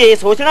मैनू भी ये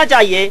सोचना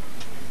चाहिए.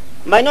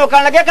 मैनू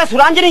कहने लगे कि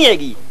सुरंज नहीं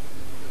हैगी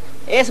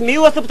इस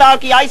म्यू अस्पताल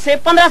की आज से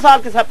 15 साल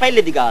के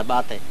पहले की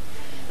बात है।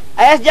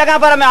 इस जगह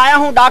पर मैं आया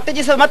हूँ, डॉक्टर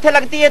जी से मत्थे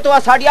लगती है तो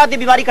साड़ी आधी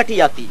बीमारी कटी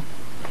जाती।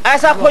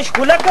 ऐसा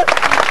खुशखुलक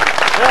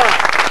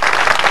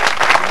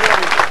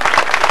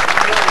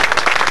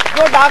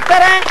जो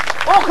डॉक्टर हैं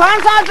वो खान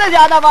साहब से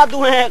ज्यादा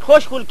वादू हैं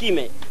खुशखुलकी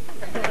में।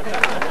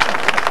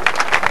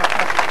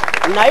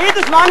 नई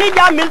दुश्मनी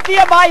जब मिलती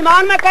है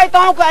बाईमान, में कहता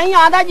हूँ कहीं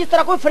आधा जिस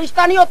तरह कोई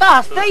फरिश्ता नहीं होता,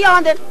 हंसते ही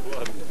आंधे।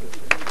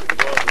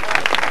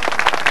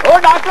 वो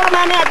डॉक्टर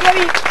मैंने आगे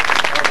भी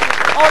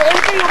और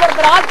इनकी उम्र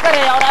दराज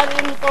करे और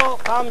इनको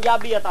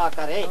कामयाबी अता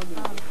करे।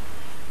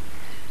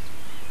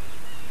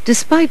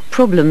 Despite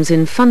problems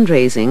in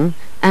fundraising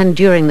and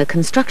during the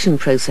construction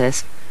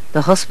process,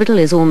 the hospital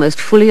is almost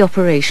fully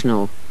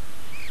operational.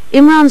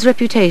 Imran's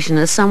reputation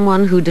as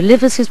someone who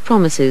delivers his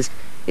promises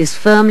is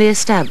firmly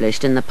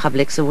established in the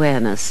public's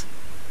awareness.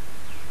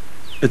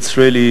 It's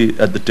really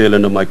at the tail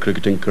end of my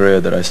cricketing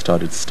career that I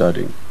started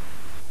studying.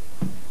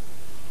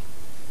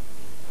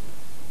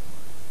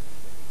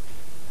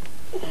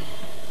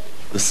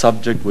 The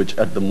subject which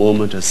at the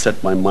moment has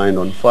set my mind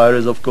on fire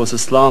is of course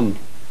Islam.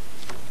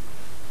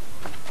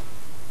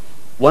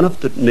 One of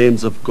the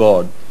names of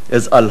God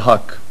is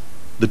Al-Haq,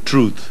 the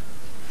truth.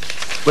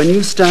 When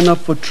you stand up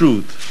for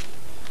truth,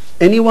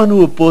 anyone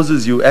who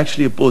opposes you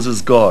actually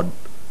opposes God,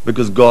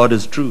 because God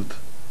is truth.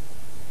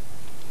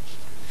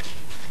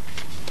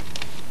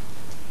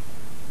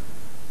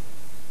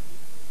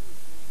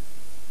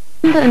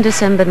 In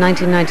December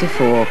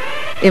 1994,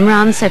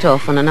 Imran set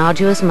off on an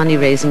arduous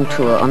money-raising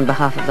tour on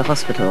behalf of the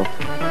hospital.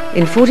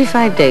 In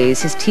 45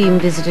 days, his team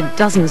visited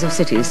dozens of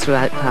cities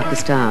throughout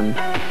Pakistan.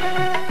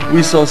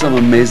 We saw some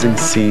amazing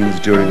scenes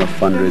during a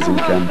fundraising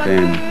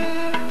campaign.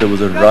 There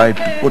was a ride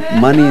to put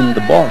money in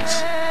the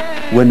box.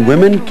 When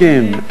women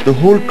came, the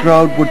whole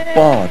crowd would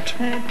part,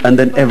 and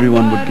then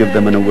everyone would give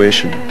them an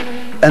ovation.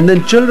 And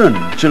then children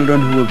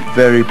who were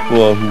very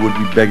poor, who would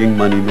be begging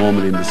money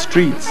normally in the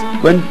streets.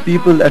 When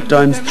people at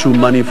times threw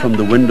money from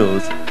the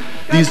windows,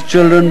 these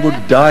children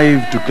would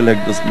dive to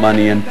collect this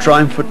money and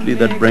triumphantly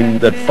they'd bring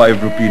that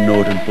 5 rupee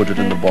note and put it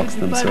in the box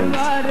themselves.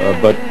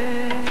 But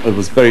it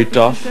was very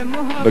tough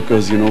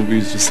because, you know, we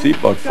used to sleep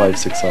about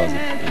 5-6 hours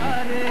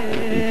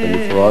in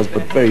 24 hours,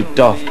 but very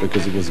tough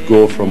because it was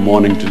go from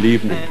morning till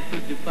evening,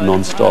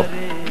 non-stop,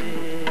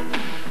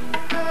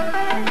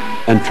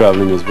 and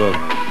traveling as well.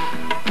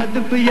 I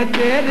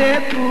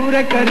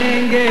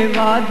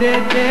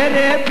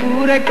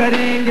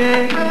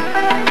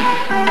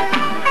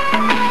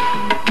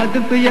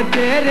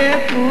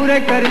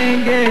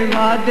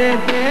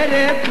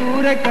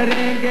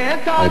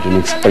didn't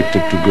expect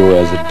it to go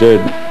as it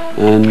did,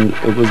 and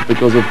it was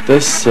because of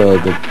this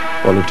that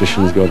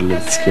politicians got a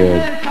little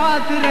scared.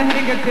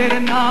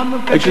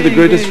 Actually, the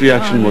greatest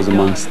reaction was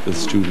amongst the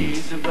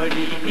students. I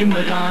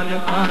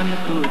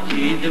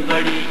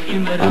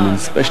mean,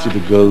 especially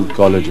the girl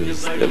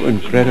colleges. They were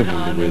incredible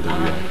the way they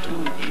reacted.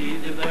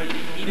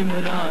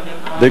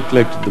 They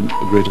collected the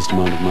greatest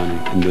amount of money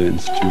in the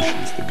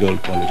institutions, the girl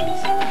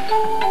colleges.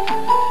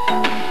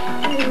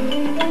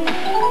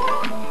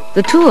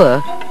 The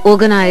tour,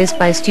 organized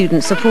by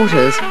student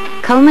supporters,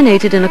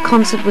 culminated in a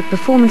concert with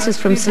performances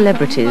from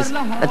celebrities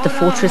at the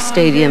Fortress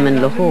Stadium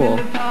in Lahore.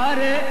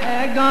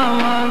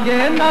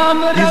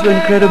 These were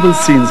incredible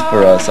scenes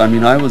for us. I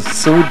mean, I was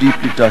so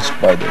deeply touched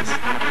by this.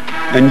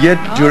 And yet,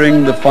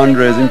 during the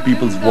fundraising,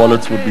 people's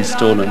wallets would be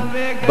stolen.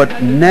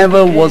 But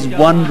never was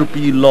 1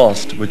 rupee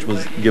lost, which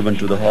was given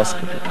to the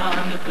hospital.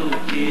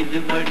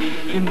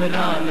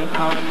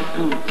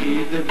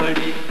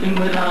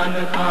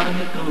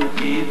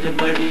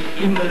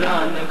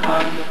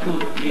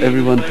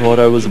 Everyone thought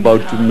I was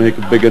about to make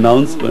a big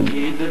announcement.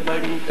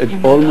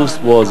 It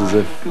almost was as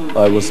if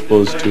I was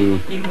supposed to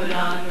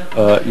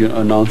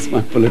announce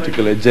my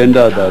political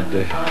agenda that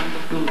day.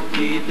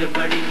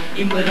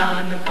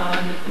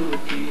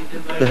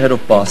 The head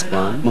of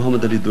PASPAN,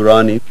 Muhammad Ali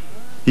Durrani,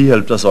 he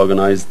helped us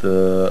organize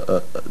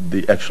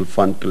the actual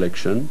fund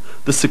collection,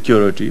 the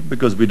security,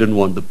 because we didn't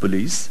want the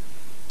police,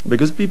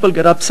 because people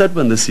get upset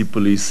when they see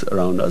police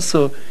around us.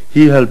 So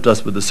he helped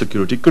us with the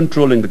security,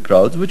 controlling the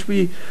crowds, which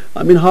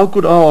how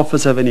could our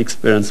office have any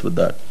experience with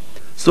that?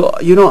 So,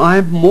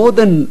 I'm more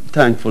than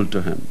thankful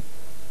to him.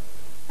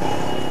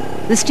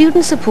 The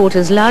student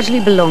supporters largely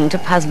belong to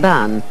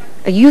PASBAN,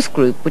 a youth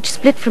group which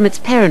split from its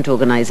parent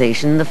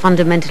organization, the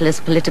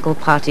fundamentalist political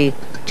party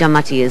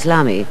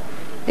Jamaat-e-Islami.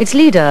 Its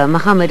leader,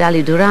 Muhammad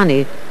Ali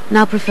Durrani,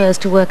 now prefers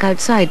to work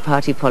outside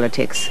party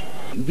politics.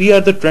 We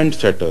are the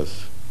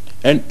trendsetters,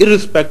 and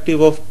irrespective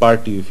of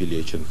party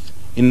affiliations.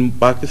 In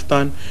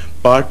Pakistan,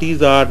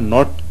 parties are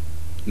not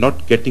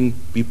getting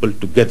people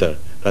together.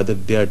 Rather,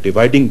 they are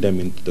dividing them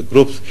into the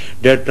groups.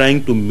 They are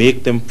trying to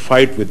make them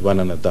fight with one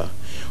another.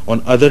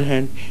 On other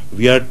hand,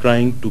 we are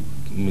trying to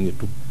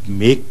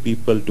make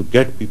people, to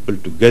get people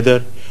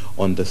together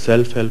on the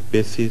self-help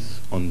basis,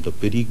 on the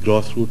very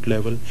grassroots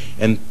level,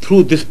 and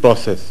through this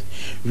process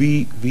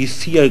we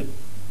see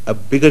a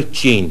bigger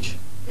change.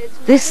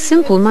 This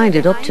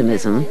simple-minded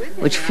optimism,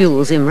 which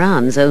fuels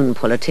Imran's own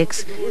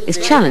politics, is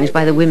challenged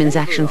by the Women's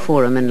Action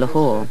Forum in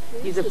Lahore.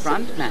 He's a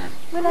front man.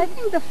 Well, I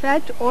think the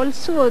fact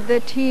also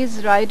that he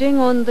is riding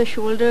on the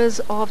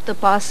shoulders of the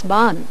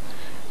Pasban,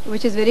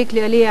 which is very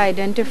clearly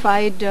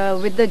identified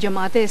with the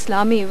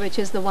Jamaat-e-Islami, which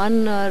is the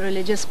one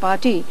religious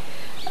party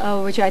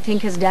which I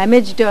think has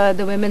damaged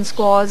the women's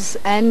cause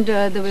and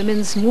the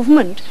women's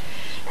movement.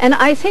 And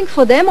I think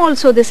for them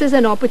also this is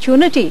an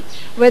opportunity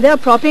where they are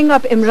propping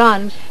up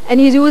Imran, and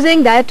he's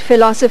using that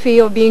philosophy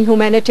of being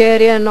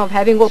humanitarian, of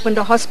having opened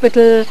a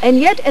hospital, and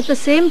yet at the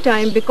same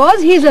time,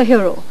 because he's a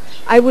hero,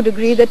 I would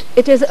agree that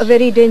it is a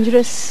very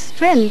dangerous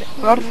trend.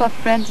 A lot of our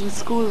friends in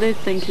school, they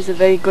think he's a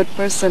very good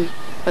person,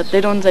 but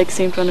they don't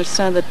seem to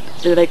understand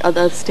that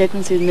other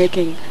statements he's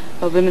making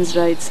about women's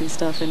rights and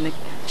stuff, and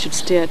should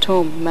stay at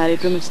home,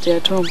 married women stay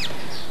at home.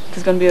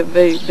 There's going to be a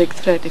very big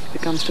threat if he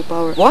comes to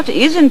power. What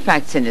is in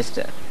fact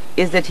sinister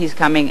is that he's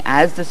coming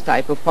as this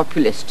type of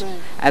populist,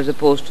 as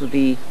opposed to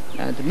the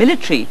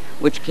military,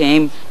 which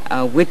came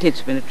with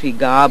its military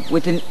garb,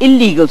 with an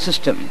illegal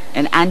system,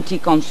 an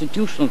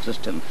anti-constitutional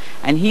system,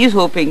 and he is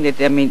hoping that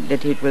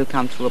that it will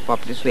come through a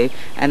populist wave.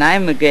 And I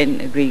am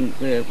again agreeing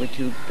with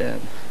you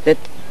that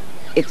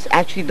it's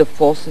actually the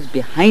forces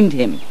behind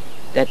him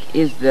that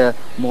is the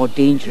more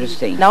dangerous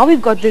thing. Now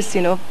we've got this,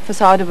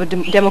 facade of a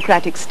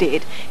democratic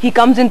state. He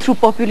comes in through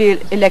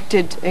popularly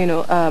elected,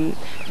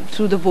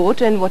 through the vote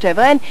and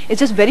whatever, and it's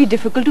just very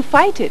difficult to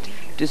fight it.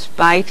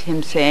 Despite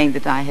him saying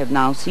that I have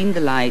now seen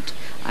the light,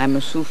 I'm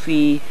a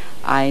Sufi,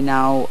 I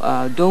now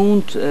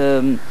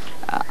don't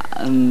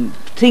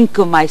think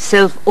of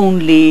myself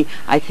only,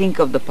 I think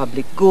of the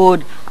public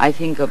good, I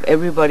think of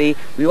everybody.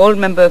 We all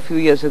remember a few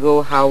years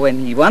ago how when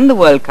he won the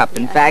World Cup,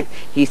 in fact,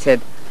 he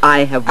said,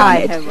 I have won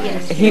it.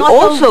 Yes. He Not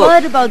also, a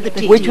word about the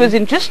team. which was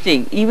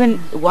interesting, even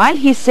while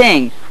he's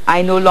saying,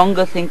 I no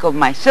longer think of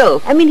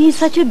myself. I mean, he's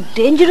such a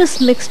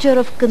dangerous mixture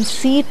of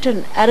conceit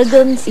and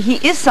arrogance. He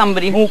is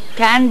somebody who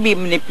can be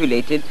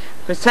manipulated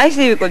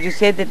precisely because you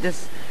said that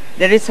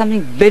there is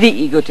something very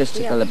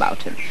egotistical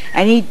about him.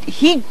 And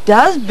he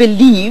does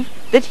believe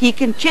that he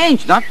can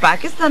change, not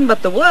Pakistan,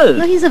 but the world.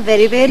 No, he's a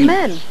very bad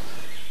man.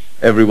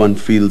 Everyone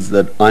feels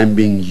that I'm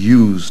being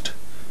used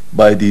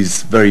by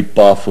these very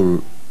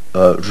powerful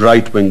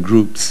right-wing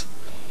groups.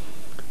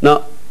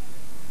 Now,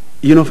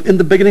 in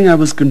the beginning I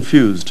was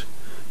confused,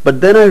 but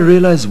then I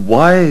realized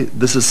why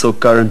this is so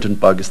current in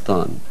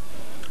Pakistan.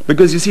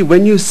 Because you see,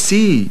 when you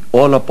see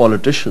all our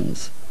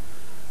politicians,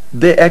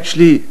 they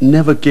actually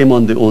never came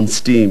on their own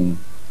steam.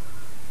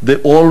 They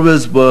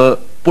always were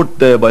put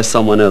there by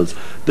someone else.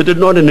 They did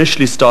not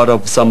initially start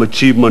off some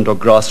achievement or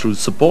grassroots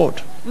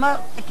support.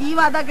 ਕੀ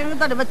ਵਾਦਾ ਕਰਾਂਗੇ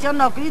ਤੁਹਾਡੇ ਬੱਚਿਆਂ ਨੂੰ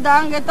ਨੌਕਰੀ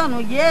ਦਾਂਗੇ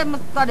ਤੁਹਾਨੂੰ ਇਹ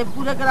ਤੁਹਾਡੇ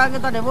ਪੂਰੇ ਕਰਾਂਗੇ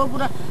ਤੁਹਾਡੇ ਉਹ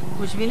ਪੂਰਾ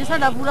ਕੁਝ ਵੀ ਨਹੀਂ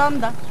ਸਾਡਾ ਪੂਰਾ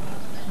ਹੁੰਦਾ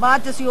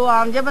ਬਾਅਦ ਚ ਅਸੀਂ ਉਹ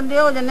ਆਮ ਜੇ ਬੰਦੇ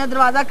ਹੋ ਜੰਨੇ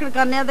ਦਰਵਾਜ਼ਾ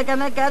ਖੜਕਾਉਂਦੇ ਆ ਤੇ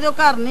ਕਹਿੰਦੇ ਕਹਿ ਦਿਓ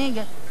ਘਰ ਨਹੀਂ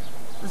ਹੈਗੇ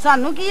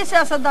ਸਾਨੂੰ ਕੀ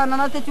ਸਿਆਸਤਦਾਨਾਂ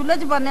ਨਾਲ ਤੇ ਚੁੱਲ੍ਹੇ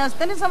ਚ ਬਣਨੇ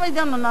ਵਾਸਤੇ ਨਹੀਂ ਸਮਝਦੇ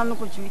ਹੁਣ ਉਹਨਾਂ ਨੂੰ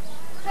ਕੁਝ ਵੀ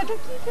ਸਾਡਾ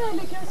ਕੀ ਖਿਆਲ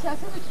ਹੈ ਕਿ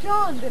ਸਿਆਸਤ ਵਿੱਚ ਕਿਉਂ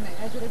ਆਉਂਦੇ ਨੇ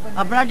ਇਹ ਜਿਹੜੇ ਬੰਦੇ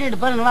ਆਪਣਾ ਢਿੱਡ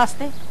ਭਰਨ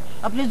ਵਾਸਤੇ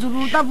ਆਪਣੀ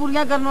ਜ਼ਰੂਰਤਾਂ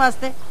ਪੂਰੀਆਂ ਕਰਨ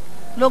ਵਾਸਤੇ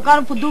ਲੋਕਾਂ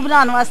ਨੂੰ ਫੁੱਦੂ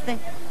ਬਣਾਉਣ ਵਾਸਤੇ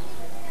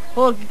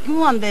ਹੋਰ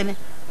ਕਿਉਂ ਆਉਂਦੇ ਨੇ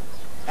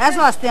ਇਸ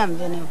ਵਾਸਤੇ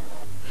ਆਉਂਦੇ ਨੇ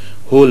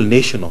Whole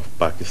nation of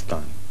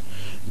Pakistan,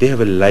 they have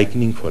a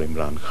liking for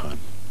Imran Khan,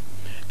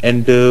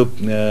 and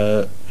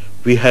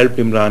we helped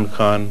Imran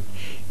Khan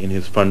in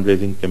his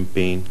fundraising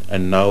campaign,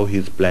 and now he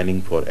is planning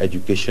for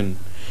education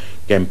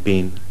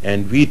campaign,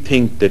 and we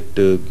think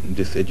that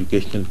this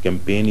educational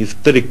campaign is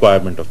the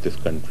requirement of this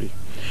country,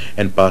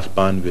 and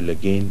Pasban will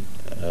again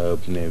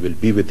will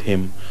be with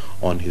him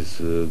on his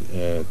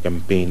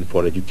campaign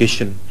for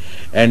education,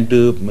 and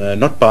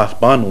not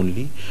Pasban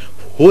only,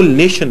 whole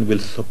nation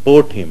will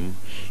support him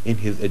in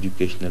his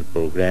educational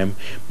program,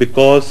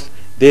 because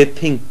they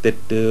think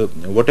that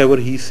whatever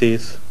he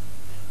says,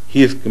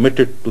 he is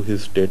committed to his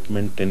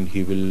statement, and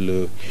he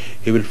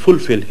will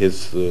fulfill his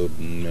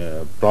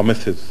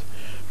promises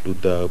to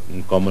the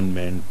common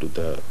man, to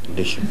the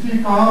nation.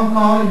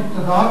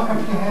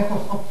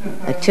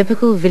 A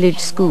typical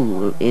village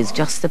school is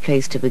just the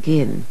place to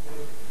begin.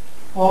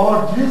 और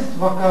जिस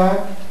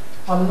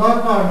वक्त अल्लाह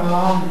का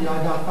नाम लिया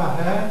जाता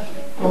है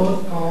तो उस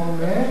काम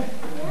में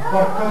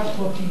बरकत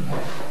होती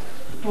है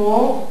तो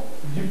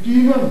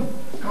यकीनन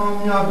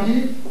कामयाबी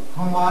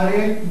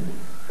हमारे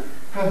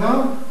कदम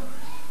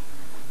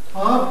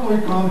आप कोई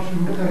काम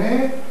शुरू करें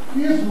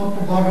इस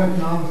मुतबारक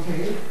नाम से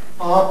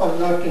आप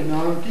अल्लाह के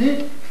नाम की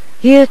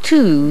Here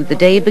too the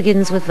day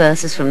begins with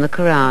verses from the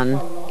Quran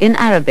in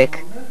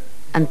Arabic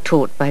and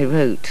taught by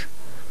rote.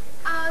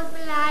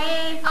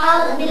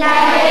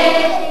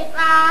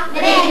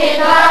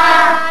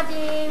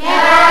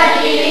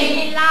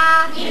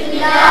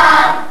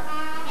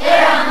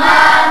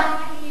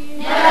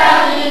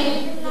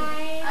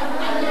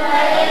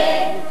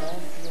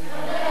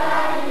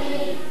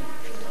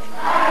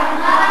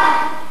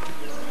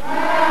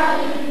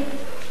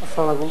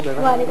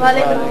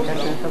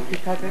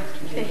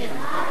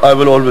 I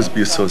will always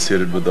be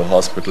associated with the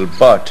hospital,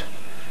 but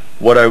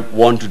what I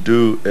want to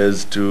do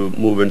is to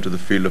move into the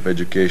field of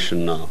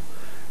education now.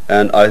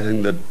 And I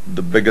think that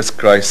the biggest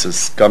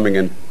crisis coming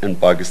in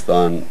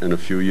Pakistan in a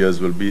few years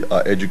will be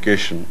our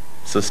education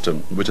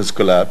system, which has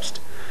collapsed.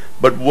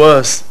 But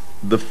worse,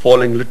 the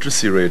falling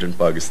literacy rate in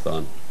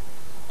Pakistan.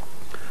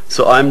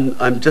 So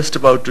I'm just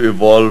about to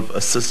evolve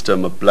a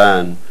system, a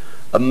plan,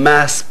 a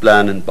mass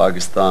plan in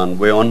Pakistan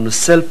where on a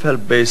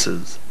self-help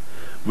basis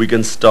we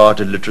can start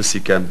a literacy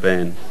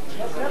campaign.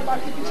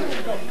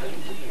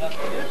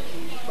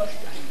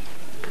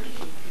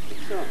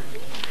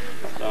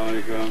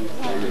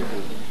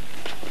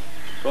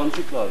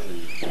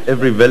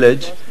 Every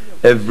village,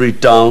 every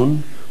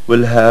town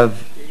will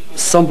have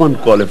someone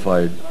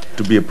qualified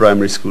to be a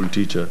primary school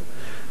teacher.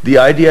 The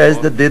idea is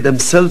that they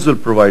themselves will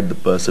provide the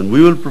person.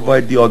 We will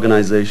provide the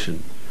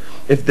organization.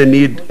 If they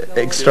need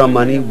extra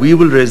money, we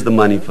will raise the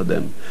money for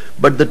them.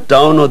 But the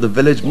town or the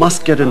village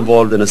must get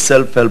involved in a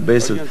self-help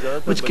basis,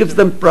 which gives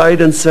them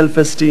pride and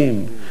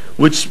self-esteem,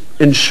 which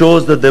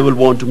ensures that they will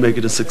want to make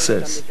it a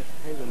success.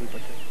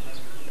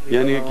 The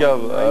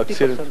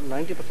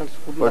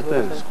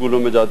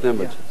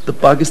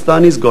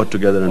Pakistanis got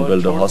together and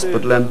built a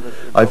hospital, and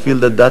I feel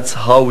that that's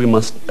how we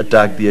must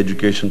attack the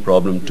education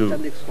problem too.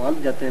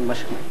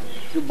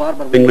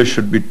 English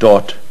should be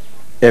taught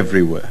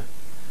everywhere.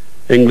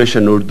 English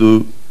and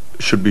Urdu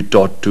should be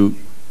taught to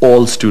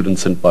all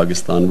students in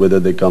Pakistan, whether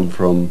they come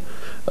from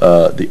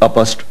the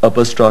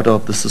upper strata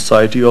of the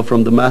society or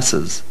from the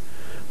masses.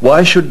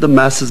 Why should the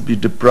masses be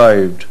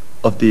deprived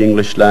of the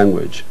English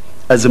language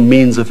as a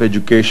means of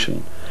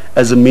education,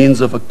 as a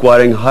means of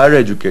acquiring higher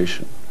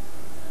education?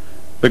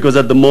 Because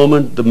at the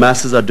moment the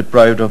masses are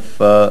deprived of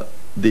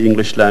the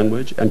English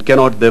language and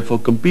cannot therefore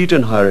compete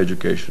in higher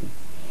education.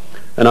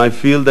 And I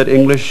feel that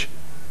English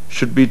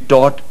should be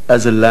taught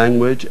as a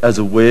language, as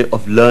a way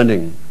of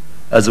learning,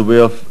 as a way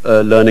of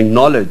learning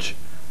knowledge,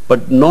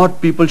 but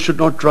people should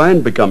not try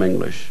and become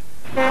English.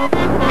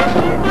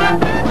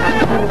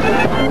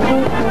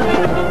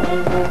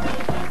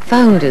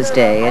 Founders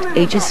Day at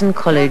Aitchison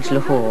College,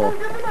 Lahore.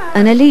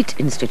 An elite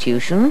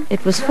institution,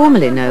 it was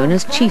formerly known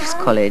as Chiefs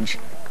College.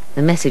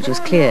 The message was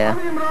clear.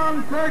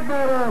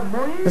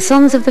 The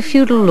sons of the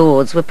feudal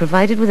lords were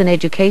provided with an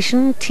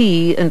education,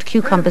 tea and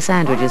cucumber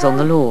sandwiches on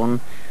the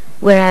lawn,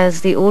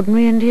 whereas the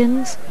ordinary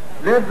Indians?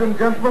 Ladies and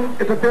gentlemen,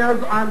 it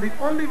appears I'm the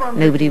only one...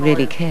 Nobody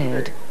really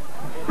cared.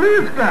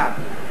 Please clap.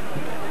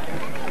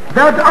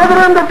 That other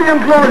end of the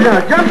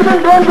enclosure.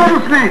 Gentlemen, don't go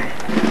to sleep.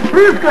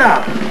 Please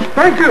clap.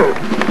 Thank you.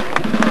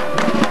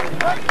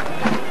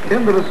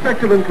 In the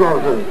respective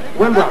enclosures.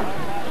 Well done.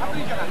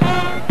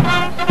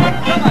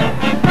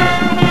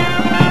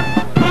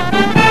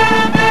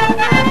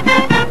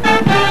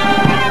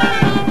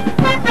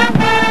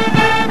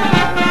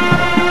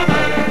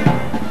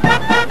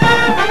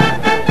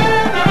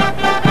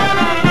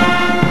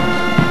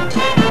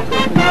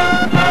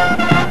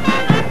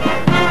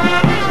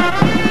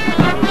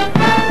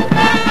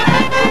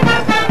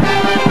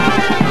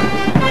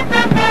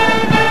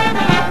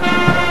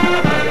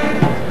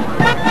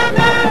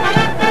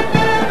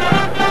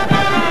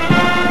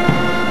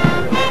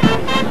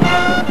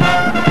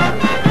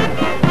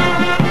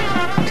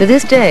 To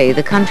this day,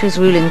 the country's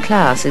ruling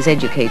class is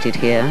educated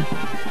here.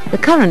 The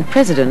current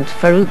president,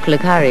 Farooq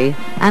Laghari,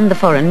 and the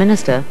foreign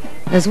minister,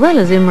 as well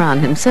as Imran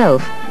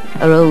himself,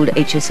 are old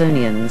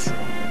Aitchisonians.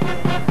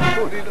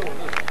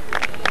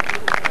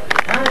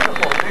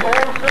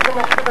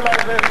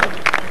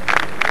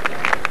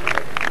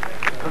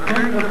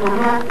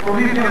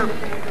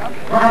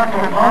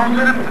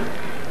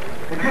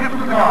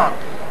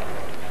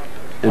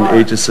 In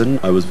Aitchison,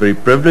 I was very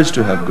privileged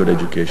to have good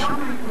education.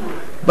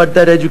 But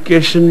that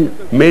education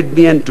made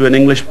me into an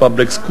English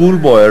public school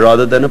boy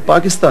rather than a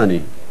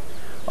Pakistani.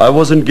 I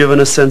wasn't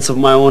given a sense of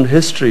my own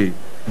history.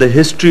 The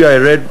history I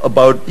read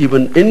about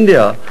even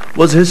India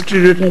was history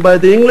written by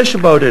the English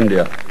about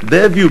India,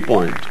 their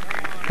viewpoint,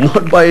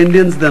 not by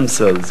Indians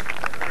themselves.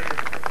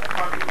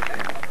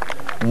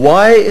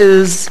 Why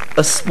is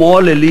a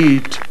small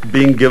elite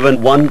being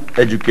given one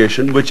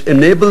education which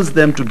enables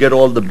them to get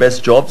all the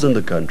best jobs in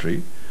the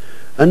country,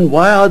 and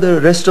why are the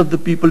rest of the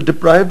people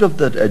deprived of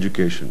that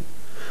education?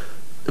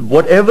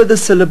 Whatever the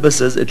syllabus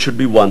is, it should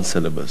be one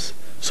syllabus.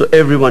 So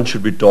everyone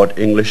should be taught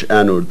English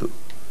and Urdu.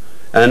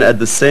 And at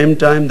the same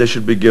time, they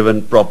should be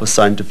given proper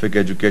scientific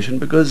education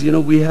because,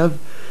 we have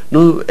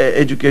no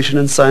education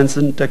in science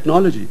and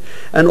technology.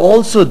 And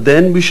also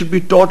then we should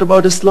be taught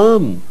about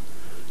Islam.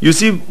 You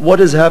see, what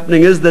is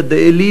happening is that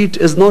the elite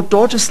is not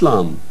taught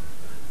Islam.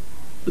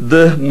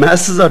 The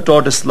masses are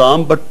taught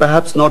Islam, but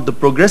perhaps not the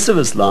progressive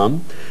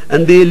Islam,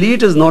 and the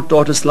elite is not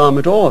taught Islam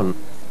at all.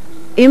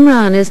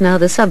 Imran is now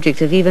the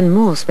subject of even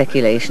more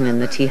speculation in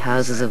the tea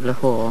houses of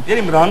Lahore.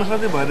 Imran Khan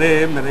के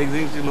बारे में मेरा एक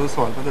दिन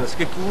सवाल पता है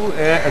कि क्यों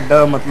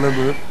ऐडा मतलब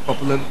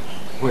पॉपुलर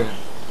हुआ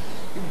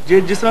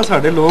जिस तरह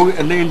साढ़े लोग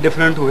इन्ने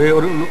इंडिफरेंट हुए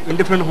और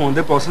इंडिफरेंट होने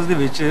के प्रोसेस के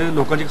विच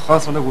लोगों च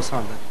खास तरह का गुस्सा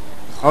आता है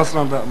खास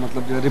तरह का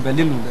मतलब जो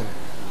रिबेलियन होता है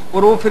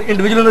और वो फिर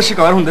इंडिविजुअल का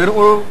शिकार होंगे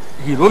और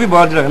हीरो भी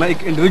बाहर जो है ना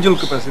एक इंडिविजुअल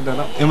कैपेसिटी है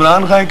ना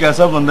इमरान खान एक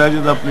ऐसा बंदा है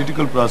जिसका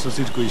पॉलिटिकल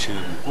प्रोसेस कोई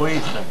शेयर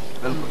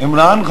नहीं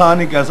इमरान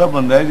खान एक ऐसा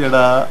बंदा है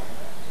जिहड़ा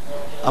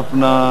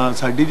अपना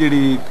साड़ी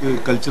जेडी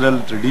कल्चरल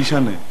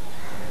ट्रेडिशन है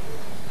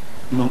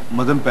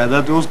मदन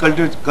पैदा तो उस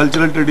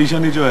कल्चरल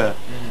ट्रेडिशन ही जो है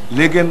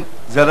लेकिन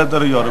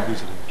ज्यादातर यूरोप ही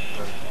रहे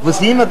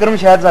वसीम अकरम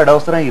शायद साडा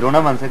उस तरह हीरो ना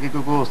बन सके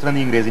क्योंकि उस तरह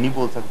दी अंग्रेजी नहीं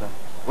बोल सकता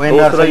वो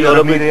इन्ना अरसा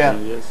यूरोप ही रहा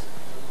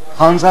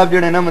खान साहब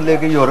जेडे ना मतलब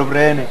कि यूरोप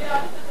रहे ने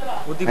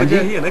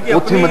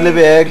उत्थे मतलब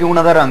है कि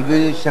उन्हां दा रंग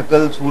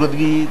शक्ल सूरत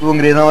भी तो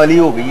अंग्रेजां वाली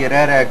हो गई है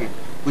रह के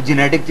कुछ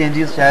जेनेटिक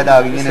चेंजेस शायद आ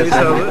गई ने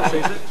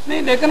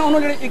नहीं लेकिन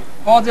उन्होंने जेडी एक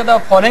बहुत ज्यादा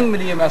फॉलोइंग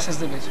मिली है मैसेज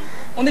दे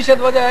विच उनदी शायद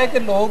वजह है कि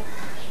लोग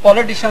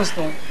पॉलिटिशियंस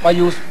तो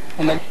मायूस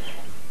होंदे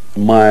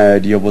My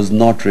idea was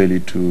not really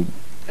to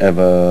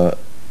ever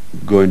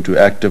go into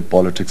active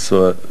politics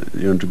or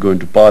to go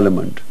into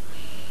parliament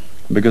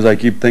because I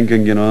keep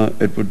thinking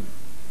it would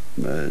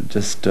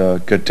just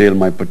curtail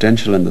my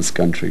potential in this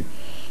country.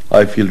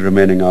 I feel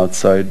remaining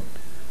outside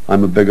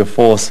I'm a bigger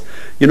force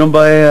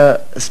by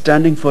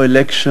standing for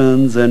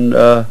elections and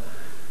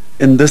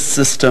in this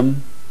system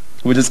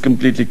which is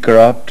completely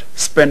corrupt,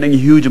 spending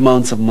huge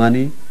amounts of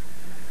money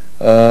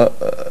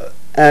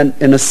and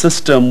in a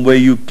system where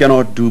you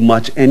cannot do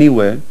much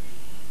anywhere,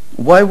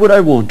 why would I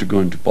want to go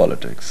into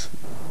politics?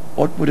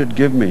 What would it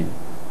give me?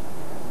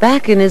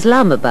 Back in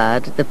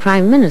Islamabad, the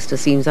Prime Minister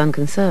seems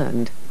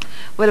unconcerned.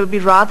 Well, it would be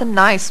rather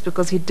nice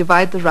because he'd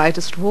divide the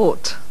rightist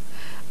vote.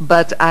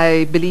 But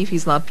I believe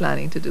he's not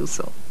planning to do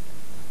so.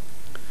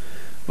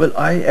 Well,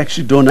 I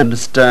actually don't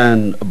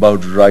understand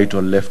about right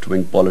or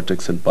left-wing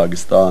politics in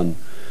Pakistan.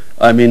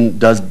 I mean,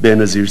 does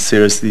Benazir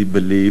seriously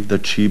believe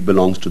that she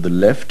belongs to the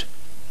left?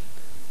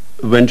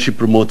 When she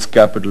promotes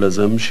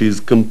capitalism, she's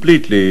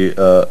completely,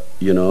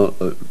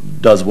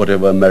 does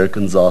whatever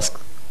Americans ask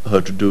her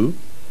to do.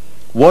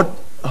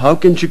 How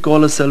can she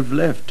call herself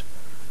left?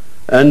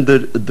 And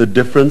the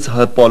difference,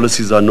 her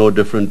policies are no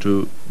different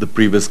to the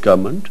previous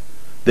government.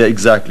 They're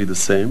exactly the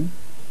same.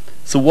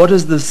 So what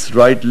is this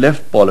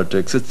right-left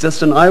politics? It's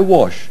just an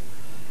eyewash.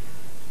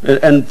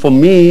 And for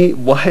me,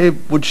 why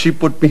would she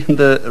put me in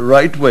the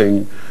right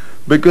wing?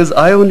 Because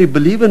I only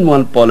believe in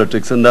one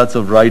politics, and that's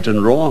of right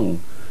and wrong.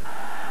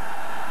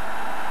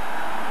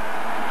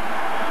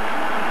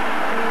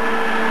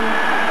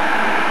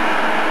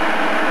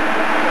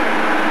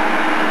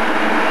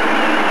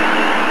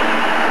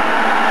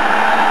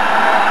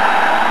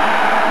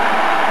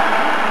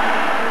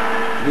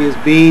 He has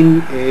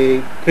been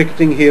a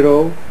cricketing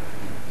hero.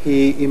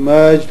 He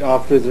emerged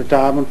after his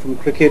retirement from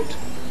cricket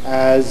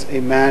as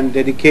a man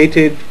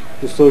dedicated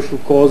to social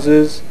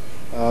causes,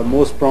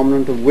 most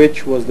prominent of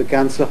which was the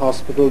cancer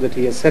hospital that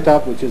he has set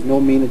up, which is no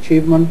mean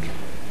achievement.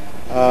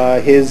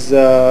 His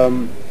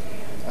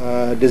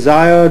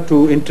desire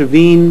to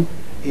intervene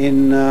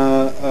in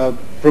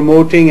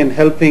promoting and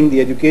helping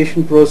the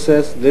education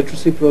process,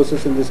 literacy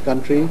process in this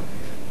country,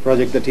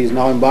 project that he is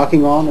now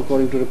embarking on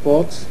according to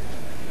reports.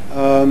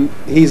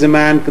 He's a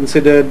man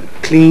considered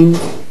clean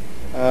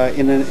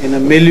in a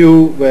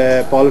milieu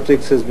where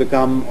politics has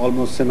become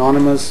almost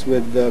synonymous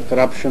with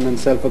corruption and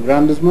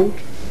self-aggrandizement.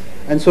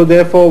 And so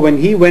therefore when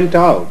he went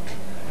out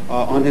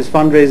on his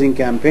fundraising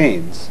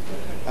campaigns,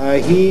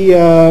 he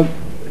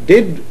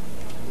did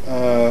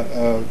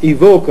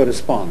evoke a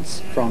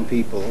response from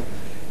people,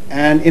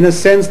 and in a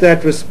sense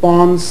that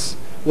response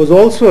was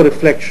also a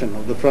reflection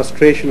of the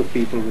frustration of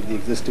people with the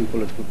existing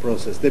political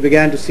process. They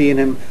began to see in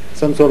him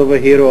some sort of a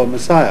hero or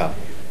messiah.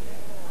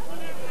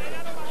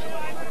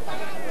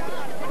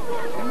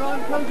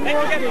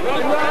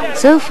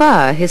 So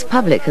far, his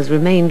public has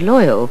remained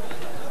loyal,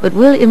 but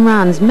will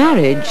Imran's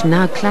marriage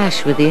now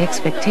clash with the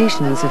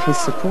expectations of his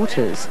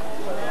supporters?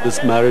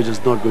 This marriage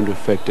is not going to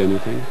affect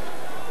anything.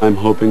 I'm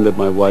hoping that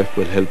my wife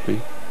will help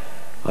me.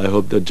 I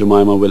hope that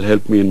Jemima will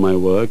help me in my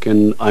work,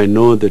 and I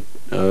know that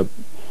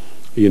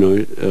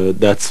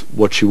that's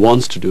what she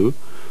wants to do.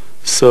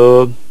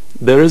 So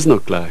there is no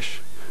clash.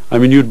 I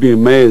mean, you'd be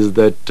amazed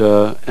that,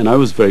 and I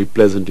was very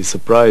pleasantly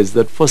surprised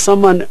that for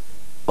someone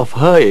of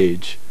her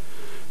age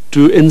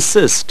to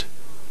insist,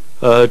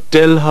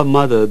 tell her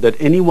mother that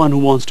anyone who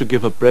wants to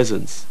give her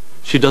presents,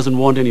 she doesn't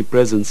want any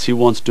presents, she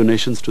wants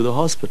donations to the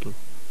hospital.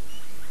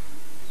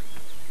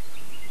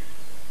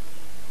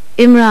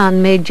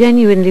 Imran may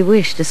genuinely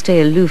wish to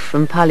stay aloof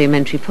from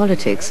parliamentary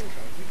politics,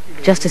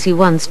 just as he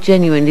once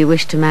genuinely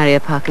wished to marry a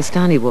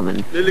Pakistani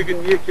woman.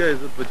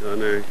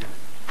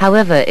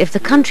 However, if the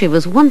country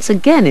was once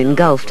again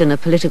engulfed in a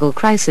political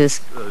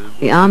crisis,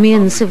 the army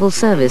and civil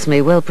service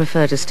may well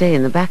prefer to stay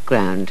in the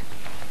background.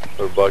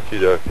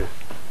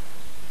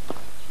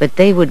 But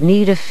they would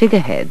need a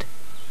figurehead,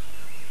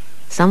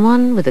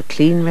 someone with a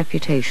clean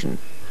reputation.